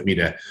 partner with me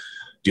to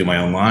do my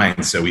own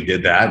line. So we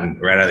did that. And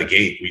right out of the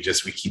gate, we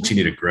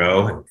continue to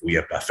grow, and we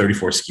have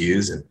 34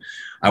 SKUs. And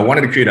I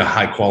wanted to create a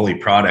high quality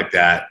product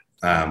that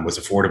was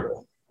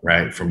affordable,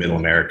 right, for middle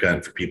America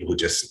and for people who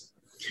just,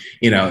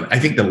 I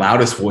think the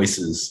loudest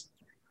voices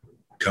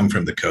come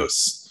from the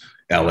coasts,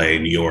 LA,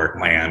 New York,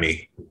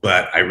 Miami,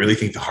 but I really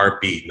think the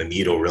heartbeat and the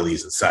needle really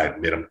is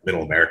inside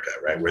middle America,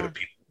 right,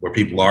 where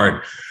people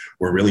are,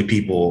 where really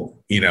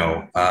people,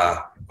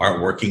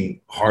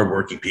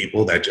 hardworking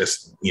people that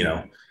just,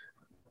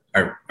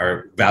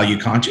 are value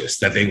conscious,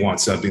 that they want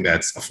something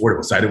that's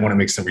affordable. So I didn't want to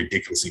make some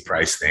ridiculously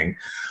priced thing.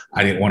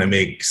 I didn't want to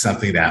make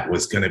something that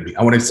was going to be,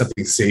 I wanted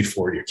something safe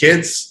for your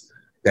kids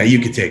that you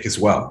could take as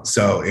well.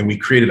 So, and we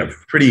created a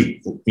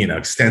pretty,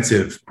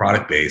 extensive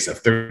product base of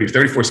 34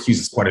 SKUs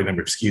is quite a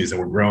number of SKUs, and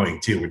we're growing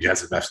too. We have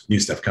some new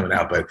stuff coming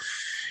out, and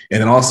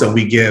then also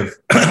we give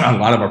on a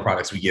lot of our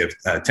products, we give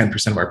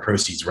 10% of our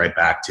proceeds right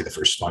back to the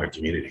first responder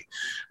community,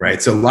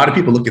 right? So a lot of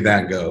people look at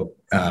that and go,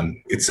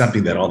 it's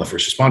something that all the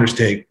first responders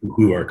take,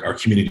 who are our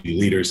community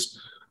leaders.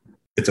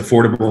 It's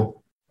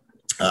affordable,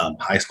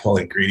 highest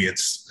quality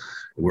ingredients.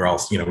 We're all,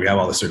 we have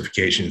all the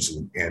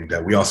certifications,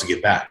 and we also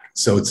give back.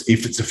 So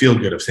it's a feel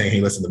good of saying,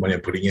 hey, listen, the money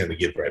I'm putting in, we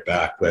give right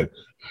back. But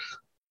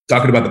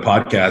talking about the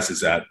podcast is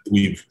that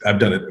I've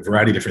done a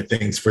variety of different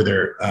things for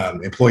their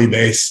employee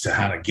base to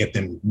how to get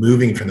them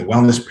moving from the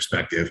wellness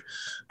perspective.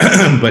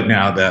 But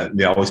now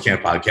the Always Can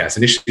podcast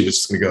initially was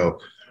just going to go,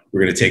 we're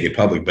going to take it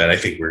public, but I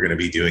think we're going to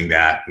be doing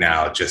that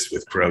now just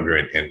with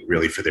Kroger and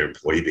really for their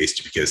employee base,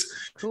 because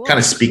kind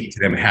of speak to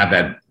them and have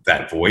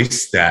that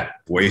voice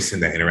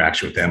and that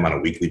interaction with them on a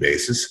weekly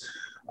basis.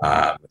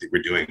 I think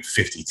we're doing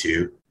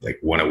 52, like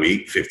one a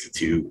week,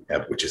 52,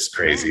 which is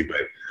crazy,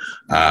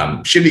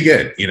 but should be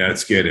good.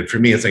 It's good. And for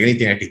me, it's like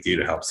anything I could do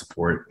to help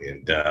support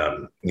and,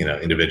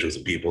 individuals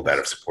and people that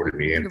have supported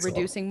me. You're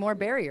reducing more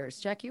barriers.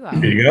 Check you out.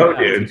 Here you go,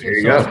 dude. Here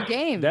you go.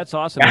 Game. That's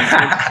awesome.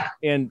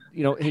 And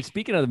hey,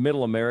 speaking of the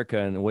middle America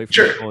and away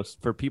from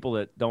for people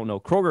that don't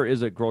know, Kroger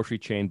is a grocery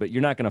chain, but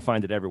you're not going to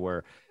find it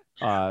everywhere.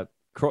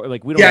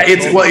 Like we don't. Yeah,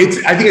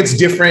 I think it's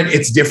different.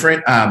 It's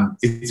different.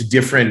 It's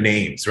different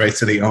names, right?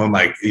 So they own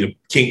like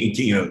King,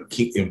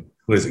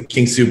 what is it?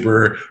 King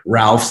Super,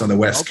 Ralph's on the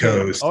West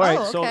Coast. All right,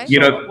 okay.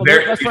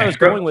 That's where I was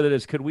going with it.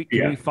 Is can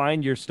we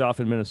find your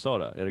stuff in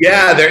Minnesota?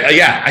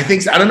 Yeah, I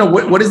think so. I don't know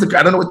what is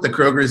I don't know what the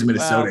Kroger is in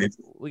Minnesota.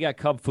 We got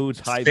Cub Foods,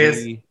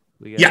 Hy-Vee.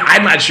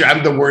 I'm not sure.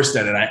 I'm the worst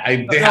at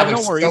it. They have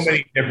so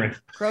many different.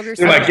 Kroger's.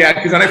 They're like,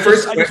 because when I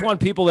just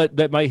want people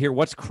that might hear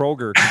what's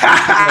Kroger.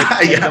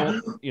 You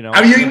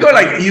can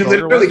go you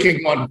literally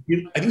can go on.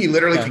 I think you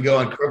literally can go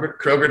on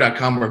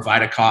Kroger.com or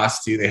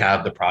VitaCost too. They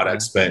have the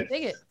products, but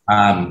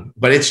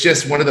it's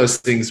just one of those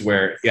things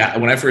where,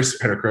 when I first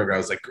heard of Kroger, I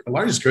was like,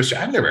 largest grocery.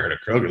 I've never heard of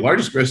Kroger,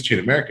 largest grocery chain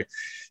in America.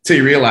 Till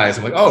you realize,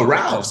 I'm like, oh,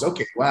 Ralph's,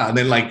 okay, wow. And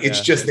then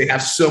it's just they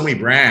have so many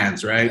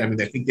brands, right? I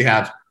mean, I think they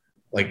have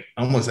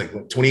almost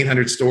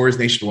 2,800 stores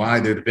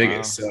nationwide. They're the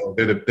biggest. Wow. So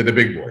they're the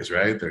big boys,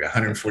 right? They're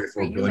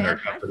 $144 billion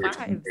company.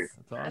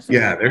 Awesome.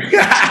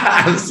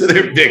 Yeah, so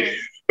they're big,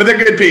 but they're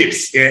good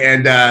peeps.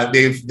 And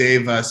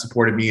they've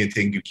supported me and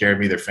taken good care of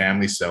me, their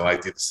family. So I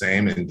did the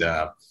same. And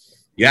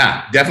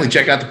definitely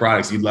check out the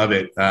products. You'd love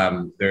it.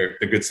 They're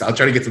good stuff. I'll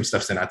try to get some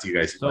stuff sent out to you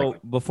guys. So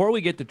before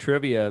we get to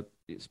trivia,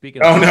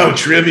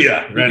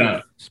 trivia. Right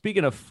on.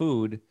 Speaking of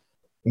food.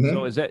 Mm-hmm.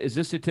 So is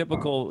this a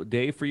typical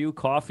day for you?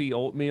 Coffee,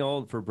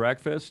 oatmeal for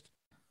breakfast?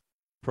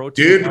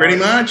 Protein? Dude, pretty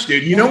much,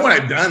 dude. You know what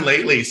I've done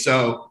lately?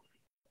 So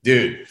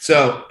in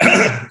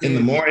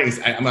the mornings,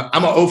 I'm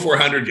a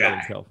 0400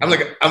 guy.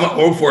 I'm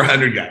a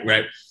 0400 guy,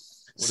 right?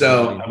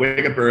 So I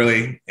wake up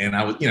early and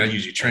I would,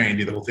 usually train,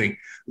 do the whole thing.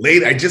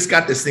 Late, I just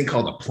got this thing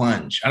called a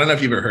plunge. I don't know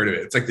if you've ever heard of it.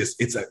 It's like this.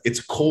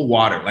 It's cold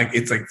water.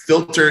 It's like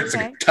filtered. It's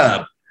like a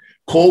tub,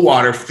 cold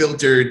water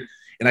filtered,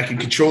 and I can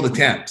control the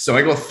temp. So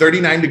I go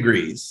 39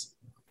 degrees.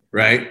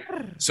 Right.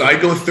 So I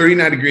go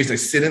 39 degrees. I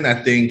sit in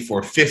that thing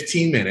for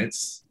 15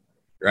 minutes,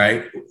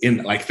 right?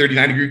 In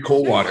 39 degree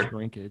cold water.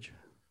 Shrinkage.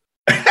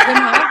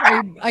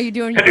 Are you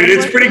doing? Dude,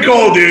 it's pretty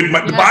cold, dude.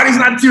 The body's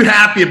not too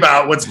happy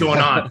about what's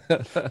going on.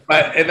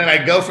 And then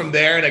I go from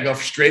there, and I go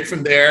straight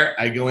from there.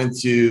 I go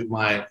into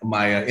my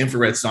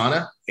infrared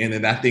sauna, And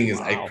then that thing is,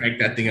 I crank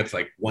that thing up to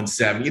like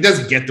 170. It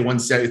doesn't get to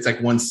 170. It's like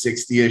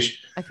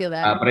 160-ish. I feel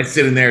that. But I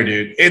sit in there,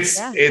 dude.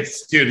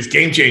 It's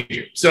game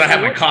changer. So I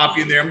have my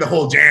coffee in there. I'm the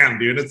whole jam,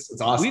 dude. It's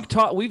awesome.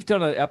 We've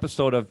done an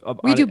episode of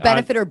we do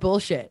benefit or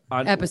bullshit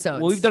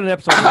episodes. Well, we've done an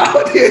episode.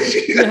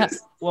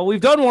 Well,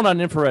 we've done one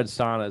on infrared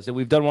saunas, and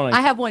we've done one.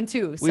 I have one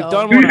too. We've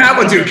done one. You have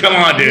one too. Come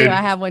on, dude.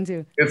 I have one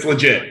too. It's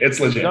legit.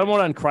 We've done one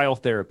on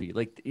cryotherapy,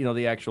 like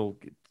the actual.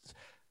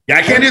 Yeah,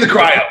 I can't do the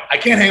cryo. I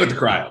can't hang with the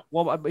cryo.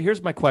 Well,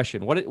 here's my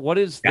question: what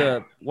is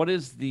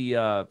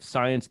the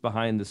science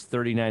behind this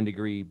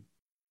 39-degree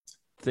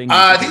thing?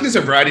 I think there's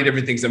a variety of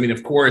different things. I mean,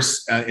 of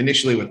course,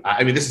 initially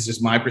this is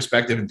just my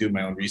perspective and doing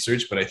my own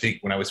research, but I think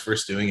when I was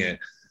first doing it,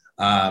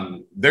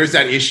 there's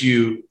that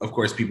issue, of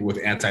course, people with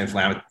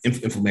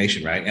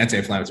inflammation, right?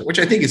 Anti-inflammatory, which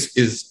I think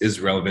is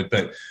relevant,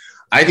 but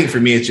I think for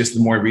me, it's just the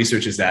more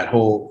research is that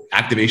whole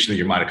activation of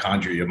your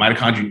mitochondria. Your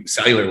mitochondria,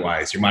 cellular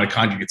wise, your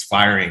mitochondria gets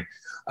firing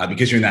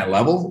because you're in that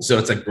level. So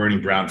it's like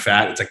burning brown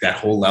fat. It's like that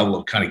whole level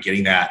of kind of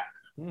getting that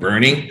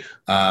burning.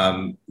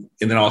 And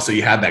then also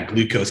you have that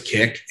glucose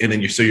kick, and then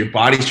your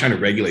body's trying to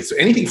regulate. So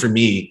anything for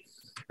me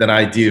that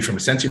I do from a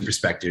sensory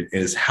perspective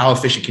is how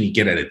efficient can you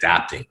get at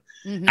adapting?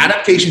 Mm-hmm.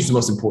 Adaptation is the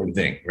most important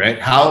thing, right?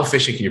 How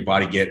efficient can your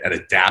body get at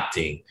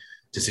adapting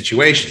to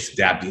situations,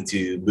 adapting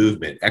to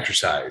movement,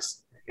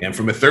 exercise? And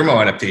from a thermal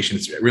adaptation,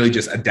 it's really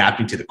just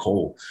adapting to the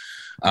cold.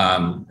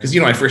 Because,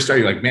 when I first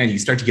started, you're like, man, you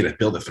start to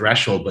build a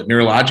threshold, but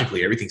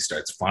neurologically, everything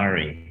starts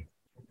firing.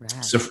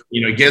 Right. So,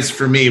 I guess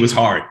for me, it was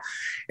hard.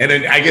 And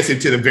then I guess to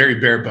the very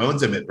bare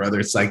bones of it, brother,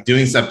 it's like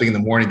doing something in the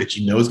morning that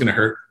is going to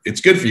hurt.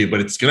 It's good for you, but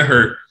it's going to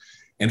hurt,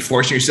 and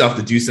forcing yourself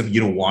to do something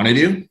you don't want to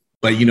do,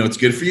 but it's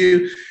good for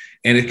you.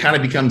 And it kind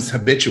of becomes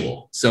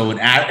habitual. So in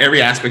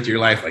every aspect of your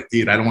life, like,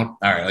 dude, all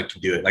right, I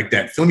can do it like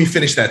that. So let me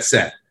finish that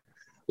set.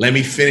 Let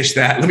me finish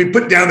that. Let me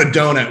put down the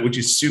donut, which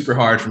is super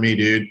hard for me,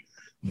 dude.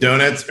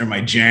 Donuts are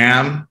my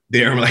jam.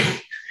 They're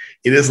like,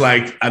 it is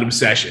like an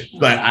obsession.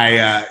 But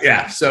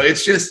so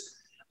it's just,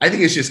 I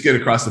think it's just good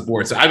across the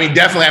board. So, I mean,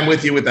 definitely I'm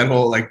with you with that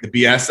whole, like the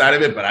BS side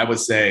of it, but I would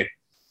say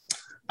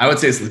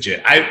it's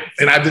legit.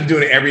 I've been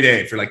doing it every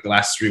day for like the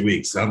last 3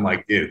 weeks. So I'm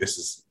like, dude, this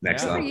is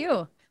next level. Good for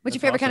you. What's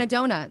your favorite kind of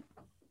donut?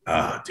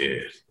 Oh,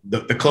 dude.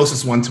 The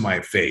closest one to my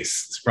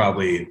face is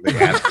probably the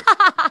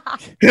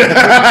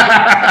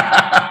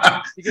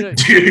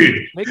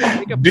dude. Make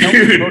a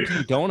protein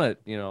donut,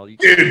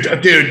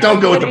 Dude, don't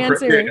go with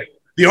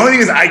the only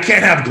thing is I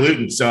can't have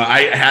gluten. So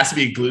it has to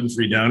be a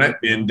gluten-free donut.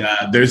 And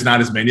there's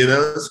not as many of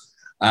those,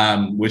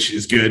 which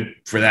is good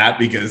for that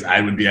because I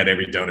would be at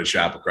every donut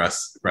shop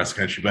across the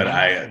country.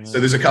 But so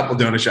there's a couple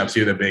donut shops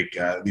here that make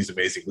these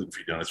amazing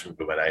gluten-free donuts for me.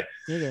 But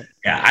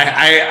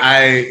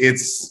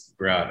it's,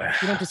 bro.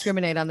 You don't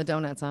discriminate on the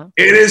donuts, huh?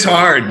 It is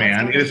hard,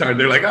 man. It is hard.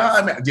 They're like,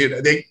 oh,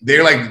 dude,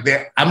 they're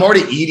like, I'm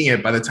already eating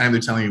it by the time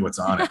they're telling me what's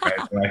on it, right?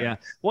 Like, yeah.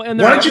 Well, and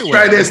why don't you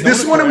try this?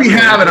 This one we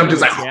have, and I'm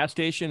just like, gas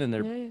station, and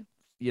they're,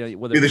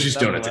 whether it's just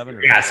donuts.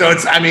 Yeah. So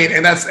it's,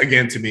 and that's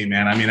again to me,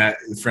 man. I mean,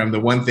 from the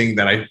one thing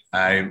that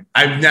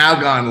I've now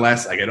gone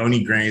less. Like I don't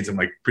eat grains. I'm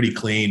like pretty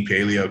clean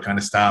paleo kind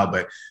of style,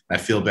 but I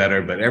feel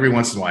better. But every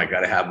once in a while, I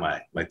got to have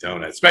my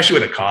donut, especially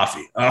with a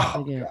coffee.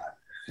 Oh God.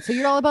 So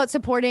you're all about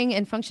supporting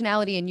and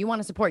functionality, and you want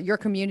to support your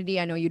community.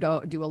 I know you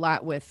do a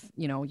lot with,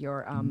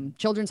 your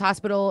Children's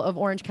Hospital of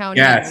Orange County.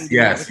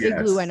 Yes.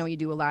 Igloo. I know you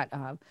do a lot.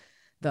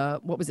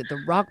 The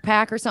Rock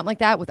Pack or something like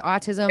that with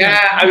autism.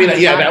 Yeah, I mean,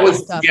 that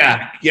was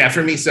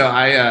for me. So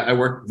I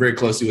work very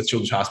closely with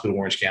Children's Hospital of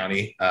Orange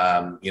County.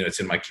 It's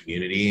in my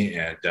community,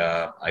 and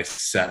I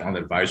sat on the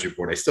advisory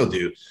board. I still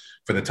do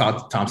for the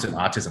Thompson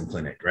Autism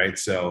Clinic, right?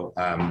 So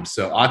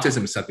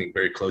autism is something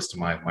very close to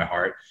my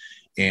heart.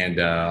 And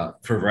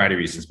for a variety of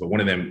reasons, but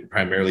one of them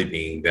primarily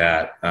being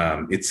that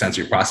it's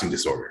sensory processing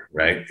disorder,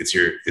 right?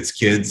 It's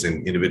kids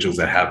and individuals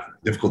that have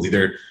difficulty.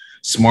 They're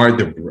smart,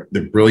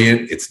 they're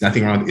brilliant. It's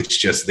nothing wrong. It's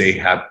just they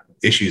have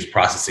issues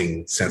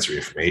processing sensory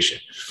information.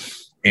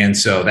 And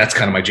so that's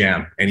kind of my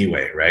jam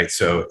anyway, right?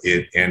 So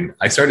and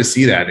I started to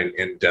see that.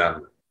 And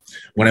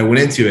when I went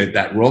into it,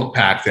 that World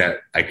Pack that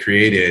I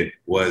created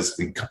was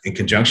in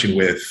conjunction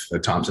with the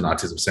Thompson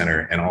Autism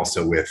Center and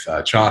also with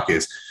Chalk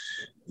is,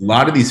 a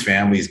lot of these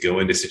families go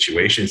into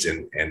situations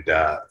and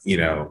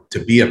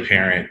to be a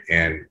parent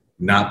and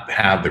not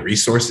have the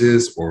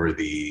resources or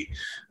the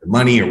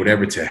money or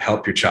whatever to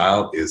help your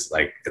child is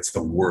like, it's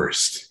the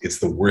worst. It's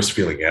the worst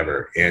feeling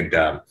ever. And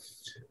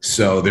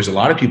so there's a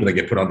lot of people that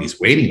get put on these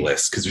waiting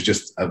lists because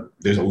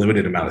there's a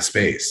limited amount of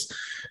space.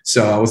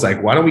 So I was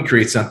like, why don't we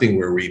create something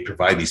where we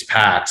provide these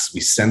packs,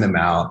 we send them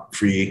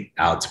free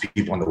out to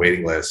people on the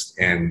waiting list,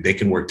 and they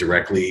can work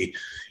directly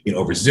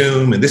over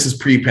Zoom. And this is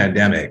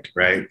pre-pandemic,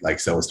 right?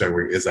 Like, so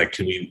it's like,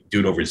 can we do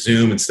it over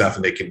Zoom and stuff?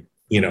 And they can,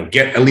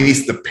 get, at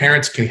least the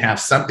parents can have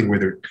something where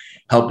they're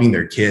helping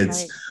their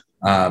kids.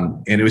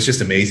 Right. And it was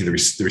just amazing. The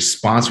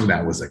response from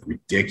that was like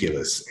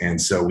ridiculous. And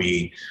so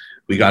we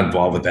got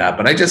involved with that,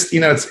 but I just,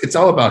 it's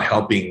all about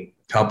helping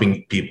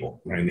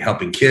people, right? And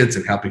helping kids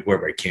and helping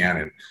whoever I can.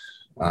 And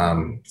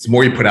the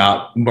more you put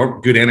out, more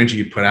good energy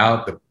you put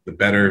out, the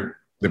better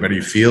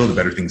you feel, the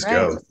better things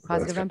go.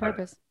 Positive on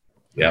purpose.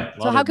 Yeah.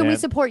 So how can we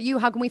support you?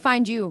 How can we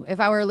find you? If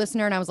I were a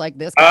listener and I was like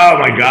this. Oh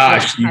my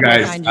gosh, you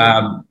guys.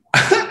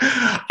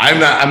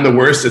 I'm the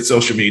worst at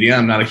social media.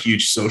 I'm not a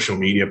huge social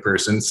media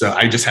person. So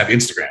I just have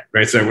Instagram,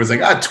 right? So everyone's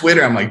like,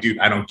 Twitter. I'm like, dude,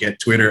 I don't get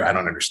Twitter. I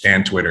don't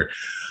understand Twitter.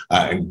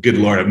 And good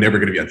Lord, I'm never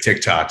going to be on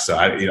TikTok. So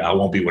I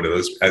won't be one of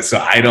those. So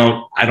I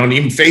don't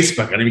even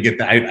Facebook. I don't even get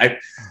that.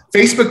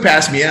 Facebook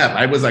passed me up.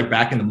 I was like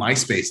back in the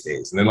MySpace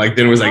days. And then like,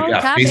 there was like,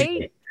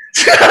 Facebook.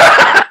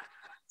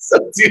 So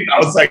dude, I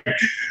was like,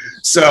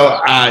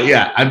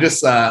 I'm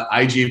just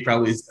IG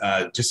probably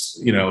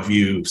just, if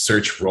you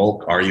search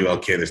Rolk,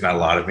 RULK, there's not a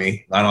lot of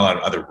me, not a lot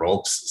of other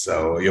Rolks.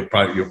 So you'll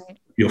find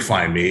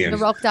me. And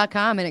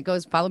TheRolk.com and it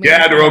goes follow me.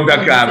 Yeah,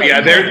 TheRolk.com. Yeah,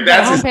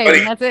 that's funny.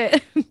 That's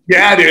it.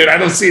 Yeah, dude, I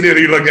don't see it.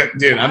 You look at,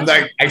 dude, I'm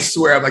like, I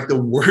swear I'm like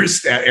the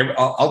worst at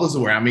all those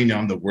around me know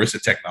I'm the worst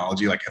at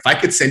technology. Like if I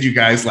could send you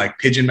guys like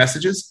pigeon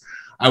messages,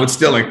 I would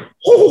still like,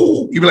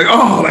 you'd be like,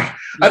 like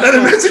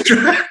another message.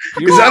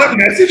 Is that a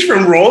message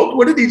from Rolk?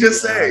 What did he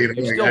just say? You're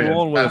still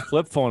rolling with a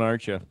flip phone,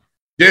 aren't you?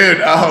 Dude,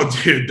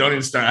 don't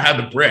even start. I had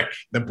the brick.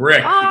 You're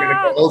gonna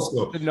go old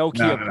school. The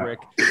Nokia brick.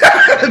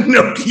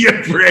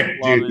 Nokia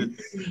brick, dude.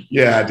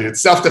 Yeah, dude.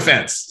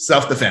 Self-defense.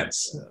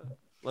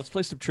 Let's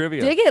play some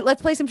trivia. Dig it.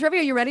 Let's play some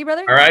trivia. You ready,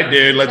 brother? All right,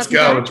 dude. Let's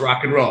go. Let's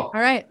rock and roll.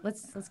 All right.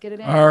 Let's get it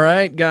in. All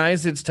right,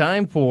 guys. It's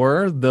time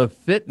for the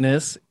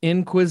Fitness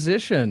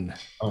Inquisition.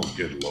 Oh,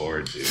 good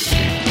Lord, dude.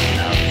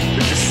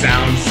 It just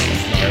sounds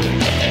gnarly.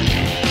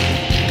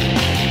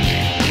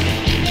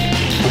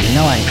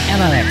 No one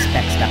ever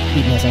expects the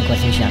Fitness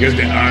Inquisition.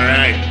 All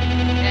right.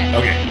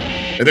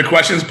 Okay. Are there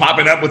questions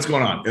popping up? What's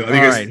going on? All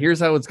right.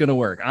 Here's how it's going to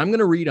work. I'm going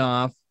to read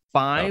off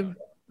 5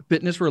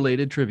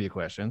 fitness-related trivia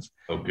questions.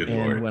 Oh, good and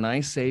Lord. When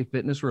I say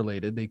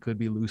fitness-related, they could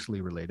be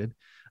loosely related.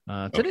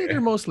 Today, they're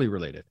mostly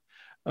related.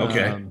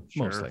 Okay.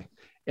 Mostly.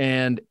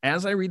 And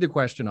as I read the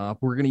question off,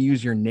 we're going to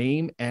use your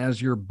name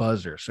as your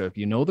buzzer. So if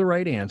you know the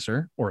right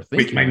answer or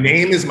think... Wait, my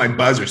name is my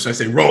buzzer. So I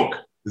say Rolk.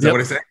 Is that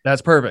what I say?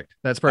 That's perfect.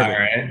 All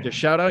right. Just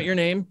shout out your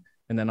name,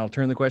 and then I'll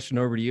turn the question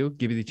over to you,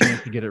 give you the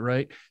chance to get it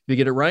right. If you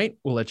get it right,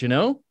 we'll let you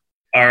know.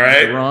 All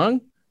right. If you're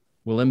wrong,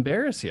 we'll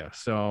embarrass you.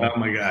 So, oh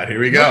my God, here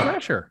we go. No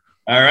pressure.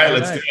 All right,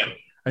 let's do it.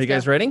 Are you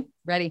guys ready?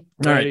 Ready.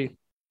 All right.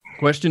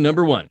 Question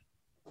number 1.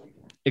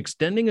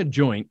 Extending a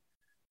joint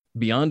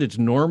beyond its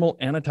normal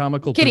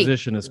anatomical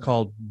position is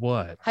called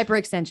what?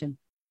 Hyperextension.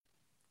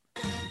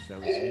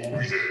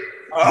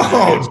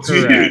 Oh,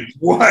 dude,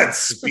 what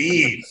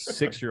speed?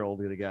 6-year-old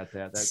would have got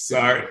that.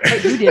 Sorry.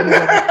 You didn't.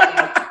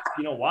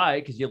 You know why?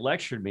 Because you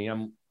lectured me.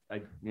 Oh,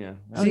 yeah.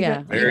 You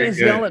guys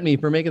yell at me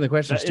for making the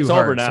questions too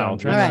hard. Over now. All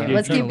right,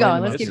 let's keep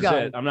going. Let's keep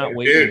going. I'm not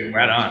waiting. Dude,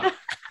 right on.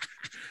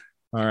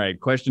 All right,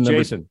 question number...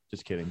 Jason.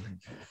 Just kidding.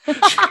 Can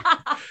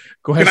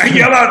I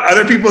yell out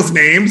other people's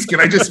names? Can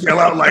I just yell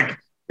out like,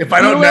 if I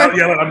don't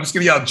yell out, I'm just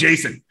going to yell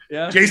Jason.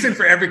 Yeah. Jason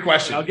for every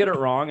question. I'll get it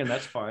wrong, and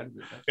that's fine.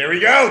 There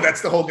we go.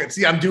 That's the whole game.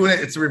 See, I'm doing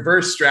it. It's a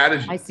reverse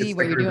strategy. I see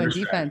what you're doing.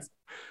 Defense.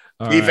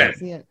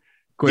 Defense. Right.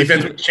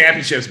 Defense with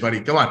championships, buddy.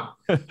 Come on.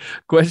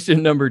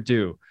 Question number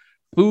 2.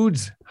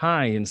 Foods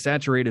high in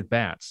saturated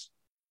fats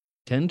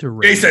tend to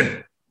raise...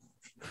 Jason.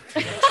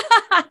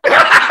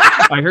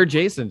 I heard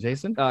Jason.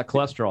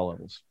 Cholesterol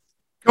levels.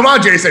 Come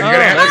on, Jason. You're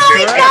gonna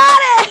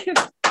got it.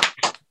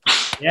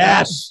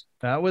 Yes.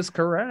 That was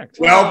correct.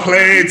 Well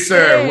played,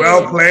 sir. Yay.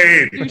 Well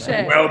played.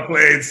 Touché. Well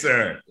played,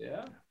 sir.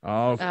 Yeah.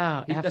 Oh,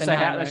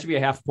 That should be a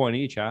half point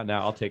each. Huh?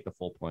 Now I'll take the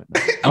full point.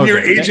 I'm your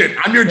agent.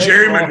 I'm your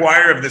Jerry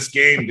Maguire of this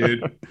game,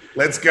 dude.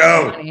 Let's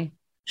go.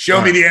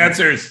 Show me the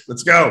answers.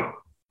 Let's go.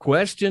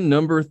 Question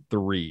number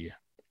 3.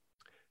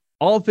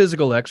 All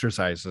physical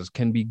exercises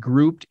can be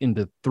grouped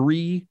into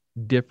 3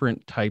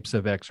 different types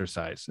of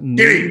exercise.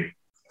 Kitty.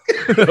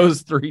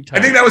 Those 3 types.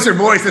 I think that was her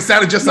voice. That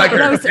sounded just like her.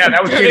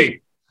 That was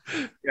Kitty.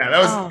 Yeah, that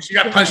was. Oh, she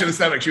got punched in the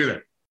stomach. She was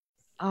there.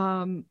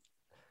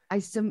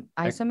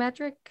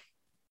 Isometric.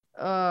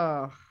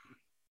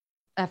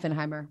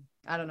 Effenheimer.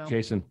 I don't know.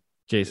 Jason.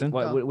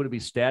 What would it be?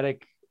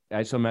 Static,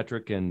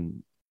 isometric,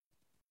 and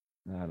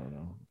I don't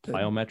know.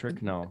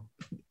 Plyometric? No.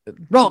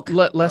 Rolk.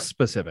 Less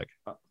specific.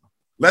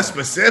 Less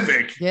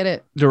specific. Get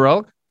it.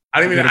 DeRolk?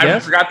 I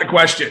forgot the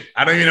question.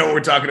 I don't even know what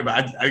we're talking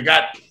about. I'm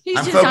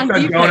focused on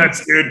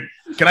donuts, dude.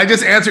 Can I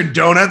just answer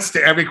donuts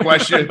to every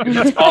question?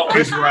 That's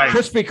always right.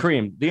 Krispy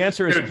Kreme. The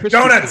answer is Krispy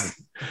donuts.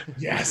 Kreme.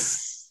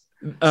 Yes.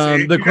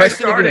 The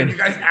question again. You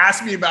guys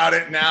asked me about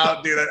it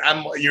now, dude.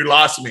 You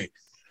lost me.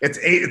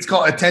 It's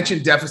called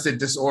attention deficit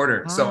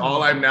disorder. So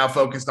all I'm now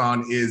focused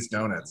on is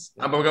donuts.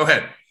 I'm gonna go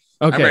ahead.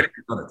 Okay. I'm ready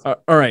for donuts.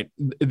 All right.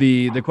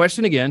 The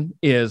question again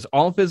is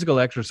all physical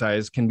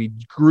exercise can be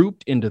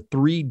grouped into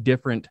 3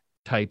 different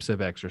types of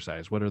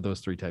exercise. What are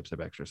those 3 types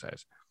of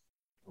exercise?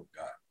 Oh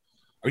God.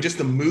 Or just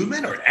the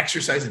movement or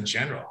exercise in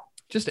general?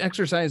 Just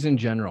exercise in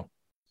general.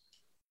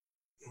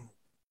 Let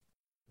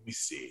me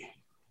see.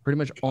 Pretty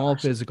much all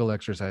physical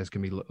exercise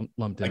can be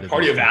lumped into.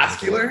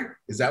 Cardiovascular?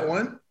 Is that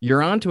one?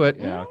 You're onto it.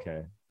 Yeah.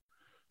 Okay.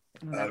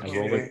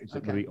 Aerobic. Is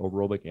it going to be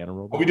aerobic,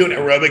 anaerobic? Are we doing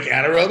aerobic,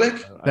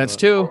 anaerobic? That's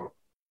 2.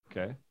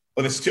 Okay.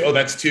 Oh, that's 2. Oh,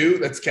 that's 2.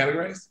 That's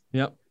categorized?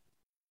 Yep.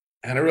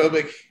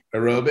 Anaerobic,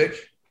 aerobic.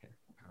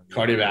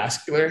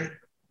 cardiovascular,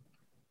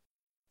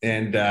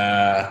 and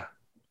God,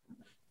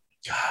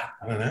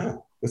 I don't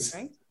know. What's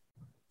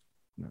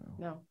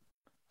No.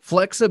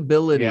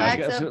 Flexibility.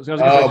 Yeah,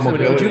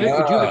 Would you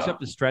have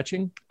accepted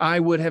stretching? I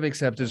would have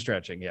accepted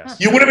stretching, yes.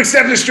 You would have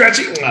accepted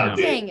stretching? Oh,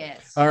 dang it.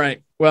 All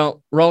right.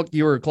 Well, Rolk,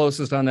 you were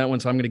closest on that one,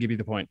 so I'm going to give you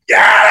the point.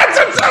 Yeah,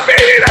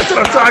 that's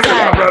what I'm talking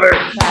about, brother.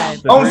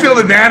 Home field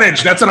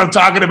advantage. That's what I'm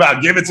talking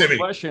about. Give it to me.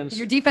 Questions.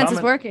 Your defense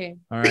is working.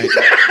 All right.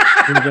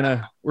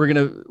 we're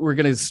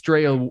gonna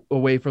stray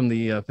away from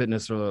the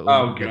fitness. Oh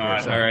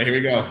God! All right, here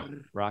we go.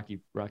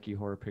 Rocky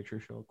Horror Picture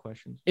Show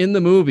questions. In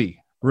the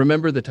movie,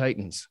 Remember the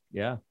Titans.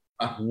 Yeah.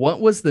 What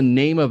was the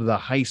name of the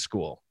high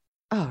school?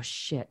 Oh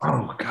shit.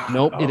 Oh God.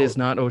 Nope, it is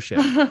not. Oh shit.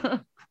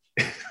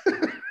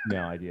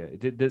 No idea.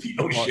 Did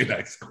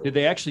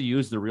they actually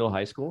use the real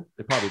high school?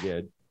 They probably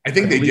did. I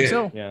think they did.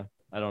 So. Yeah,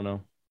 I don't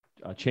know.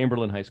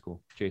 Chamberlain High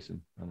School,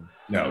 Jason.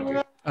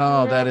 No.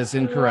 Oh, that is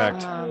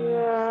incorrect.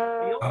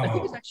 I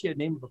think it's actually a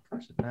name of a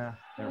person.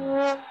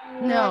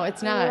 No,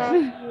 it's not.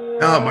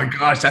 Oh my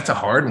gosh, that's a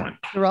hard one.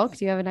 Rolk,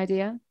 do you have an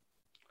idea?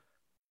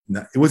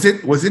 No, was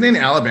it in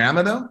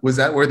Alabama though? Was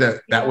that where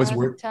that was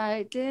where?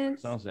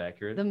 Titans. Sounds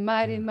accurate. The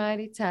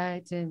mighty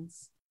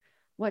Titans.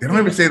 What They don't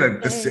ever say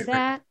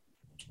that.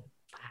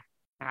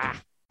 I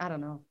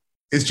don't know.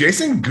 Is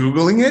Jason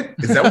Googling it?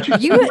 Is that what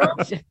you?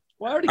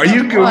 Are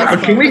you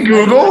Googling? Can we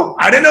Google?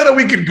 I didn't know that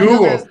we could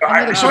Google. Should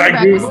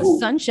I Google?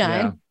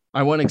 Sunshine. Yeah.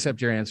 I won't accept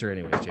your answer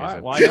anyways, Jason.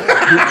 Right, why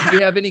not? Do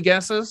you have any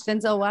guesses?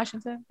 Denzel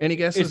Washington. Any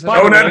guesses?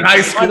 Donut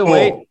High School. By the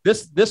way,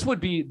 this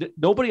would be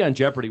nobody on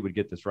Jeopardy would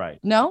get this right.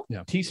 No.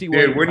 TC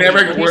Williams.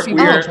 Dude,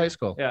 we're high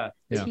school. Yeah.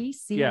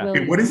 TC Yeah.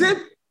 Williams. What is it?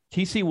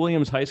 TC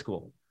Williams High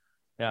School.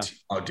 Yeah.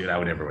 Oh, dude, I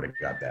would never would have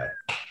got that.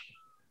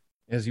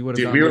 As you would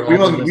Dude, have.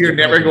 we are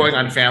never going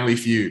on Family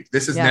Feud.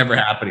 This is never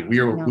happening.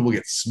 We will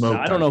get smoked.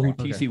 I don't know who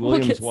TC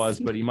Williams was,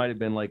 but he might have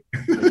been like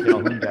the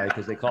Calhoun guy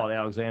because they call it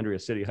Alexandria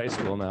City High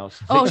School now.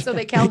 So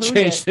they Calhouned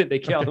changed it. They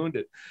Calhouned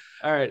it.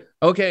 All right.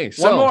 Okay.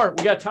 So one more.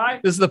 We got time.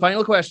 This is the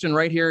final question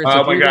right here.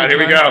 Oh my God. Here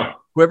we go.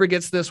 Whoever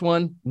gets this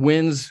one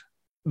wins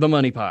the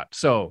money pot.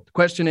 So the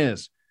question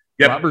is,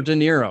 Robert De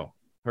Niro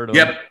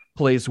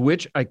plays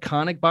which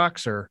iconic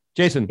boxer?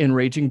 Jason. In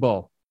Raging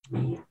Bull.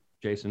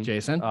 Jason.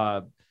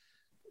 Don't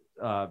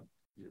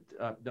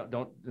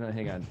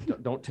hang on.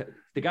 Don't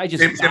the guy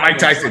just said Mike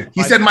Tyson.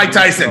 He said Mike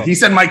Tyson. He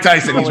said Mike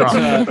Tyson. He's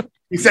wrong.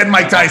 He said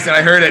Mike Tyson.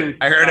 I heard it.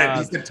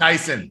 He said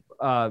Tyson.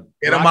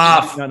 Get him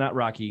off. No, not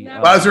Rocky.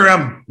 Buzzer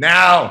him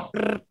now.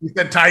 He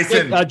said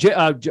Tyson. That's it.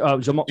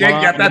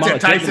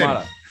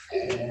 Tyson.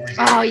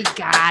 Oh, you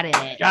got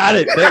it. Got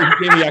it.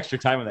 He gave me extra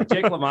time on that.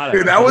 Jake LaMotta.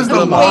 Dude, that was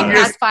the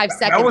longest. 5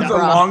 seconds. That was the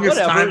longest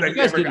time that you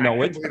guys didn't know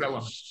it.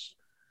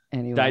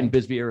 Anyway. Died in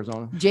Bisbee,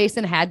 Arizona.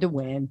 Jason had to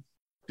win.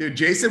 Dude,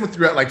 Jason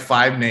threw out like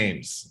 5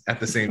 names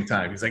at the same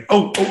time. He's like,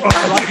 Rick,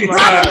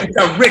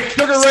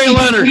 Sugar Ray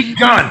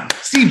Leonard,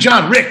 Steve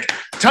John, Rick,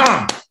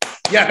 Tom.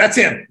 Yeah, that's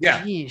him.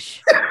 Yeah.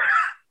 Yeesh.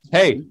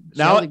 Hey,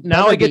 now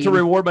I get to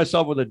reward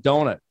myself with a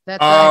donut.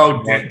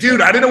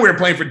 Dude, I didn't know we were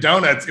playing for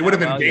donuts. It would have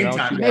been game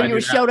time. Maybe you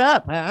showed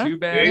up, huh? Too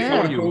bad. Yeah,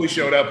 I would have totally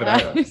showed up.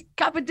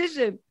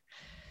 Competition.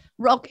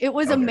 Rolk, it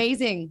was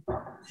amazing.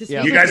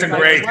 You guys are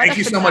great. Thank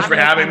you so much for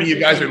having me. You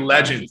guys are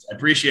legends. I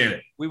appreciate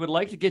it. We would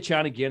like to get you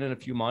on again in a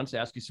few months,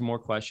 ask you some more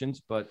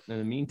questions, but in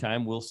the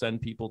meantime, we'll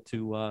send people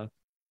to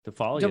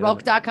follow you.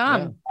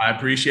 DeRolk.com. Yeah. I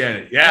appreciate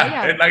it.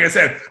 Yeah. And like I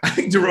said, I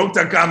think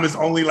DeRolk.com is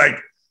only like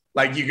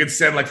you could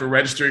send like for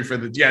registering for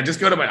just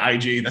go to my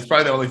IG. That's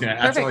probably the only thing.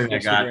 That's the only thing I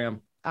got.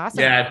 Awesome.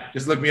 Yeah.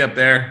 Just look me up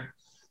there.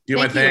 Do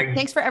my thing.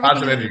 Thanks for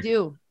everything that you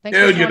do.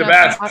 Dude, you're the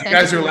best. You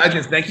guys are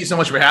legends. Thank you so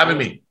much for having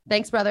me.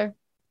 Thanks, brother.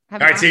 All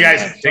right, see you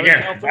guys. Take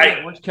care.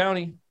 Bye. Orange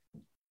County.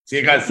 See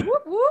you guys.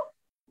 Whoop,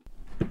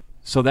 whoop.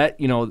 So that,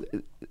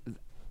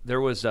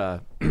 there was I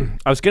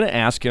was going to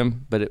ask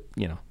him, but it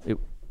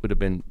would have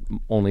been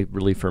only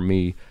really for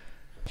me.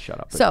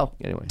 Shut up. So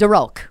anyway,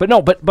 DeRolk. But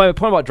my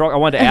point about DeRolk, I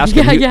wanted to ask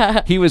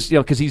him. He was,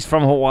 because he's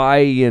from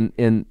Hawaii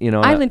and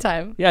Island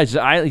time. Yeah,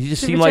 he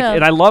just seemed like,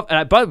 and I love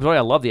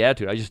the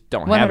attitude. I just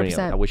don't 100%. Have any of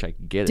it. I wish I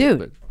could get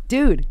it.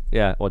 Dude.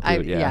 Yeah. Well,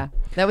 dude. Yeah.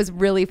 That was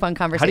really fun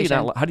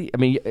conversation.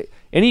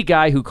 Any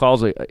guy who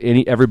calls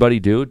everybody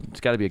dude, it's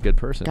got to be a good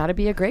person. Got to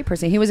be a great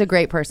person. He was a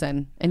great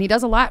person, and he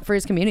does a lot for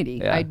his community.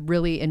 Yeah. I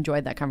really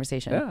enjoyed that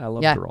conversation. Yeah, I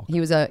love DeRolk.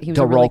 He was a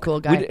really cool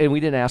guy. We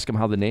didn't ask him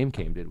how the name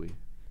came, did we?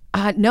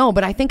 No,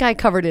 but I think I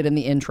covered it in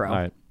the intro.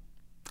 All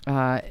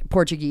right.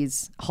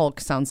 Portuguese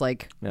Hulk sounds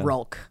like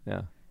Rolk.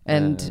 Yeah.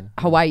 And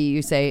Hawaii,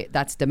 you say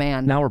that's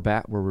demand. Now we're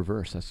back. We're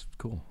reversed. That's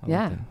cool. I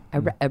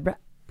like that.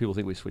 People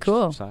think we switched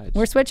sides.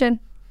 We're switching.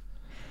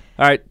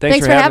 All right.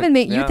 Thanks for having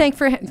me. Yeah.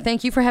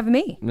 Thank you for having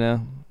me. Yeah.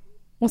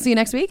 We'll see you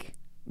next week.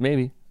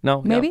 Maybe. No.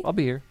 Maybe. Yeah, I'll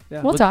be here.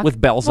 Yeah. We'll talk. With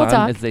bells on,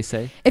 as they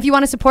say. If you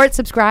want to support,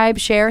 subscribe,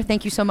 share.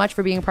 Thank you so much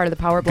for being a part of the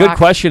Power Block Good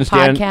questions,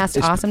 Dan.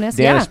 Podcast awesomeness.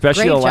 Dan,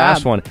 especially the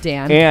last one.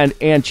 Dan.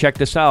 And check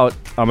this out.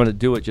 I'm going to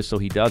do it just so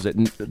he does it.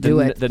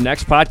 Do it. The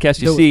next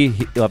podcast you see,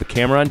 he'll have a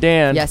camera on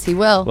Dan. Yes, he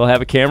will. We'll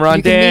have a camera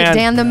on Dan. Dan. Meet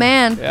Dan the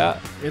man. Yeah.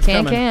 It's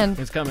coming.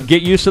 It's coming.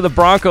 Get used to the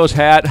Broncos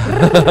hat.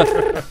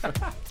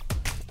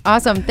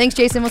 Awesome. Thanks,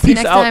 Jason. We'll see you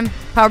next time.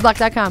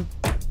 Powerblock.com.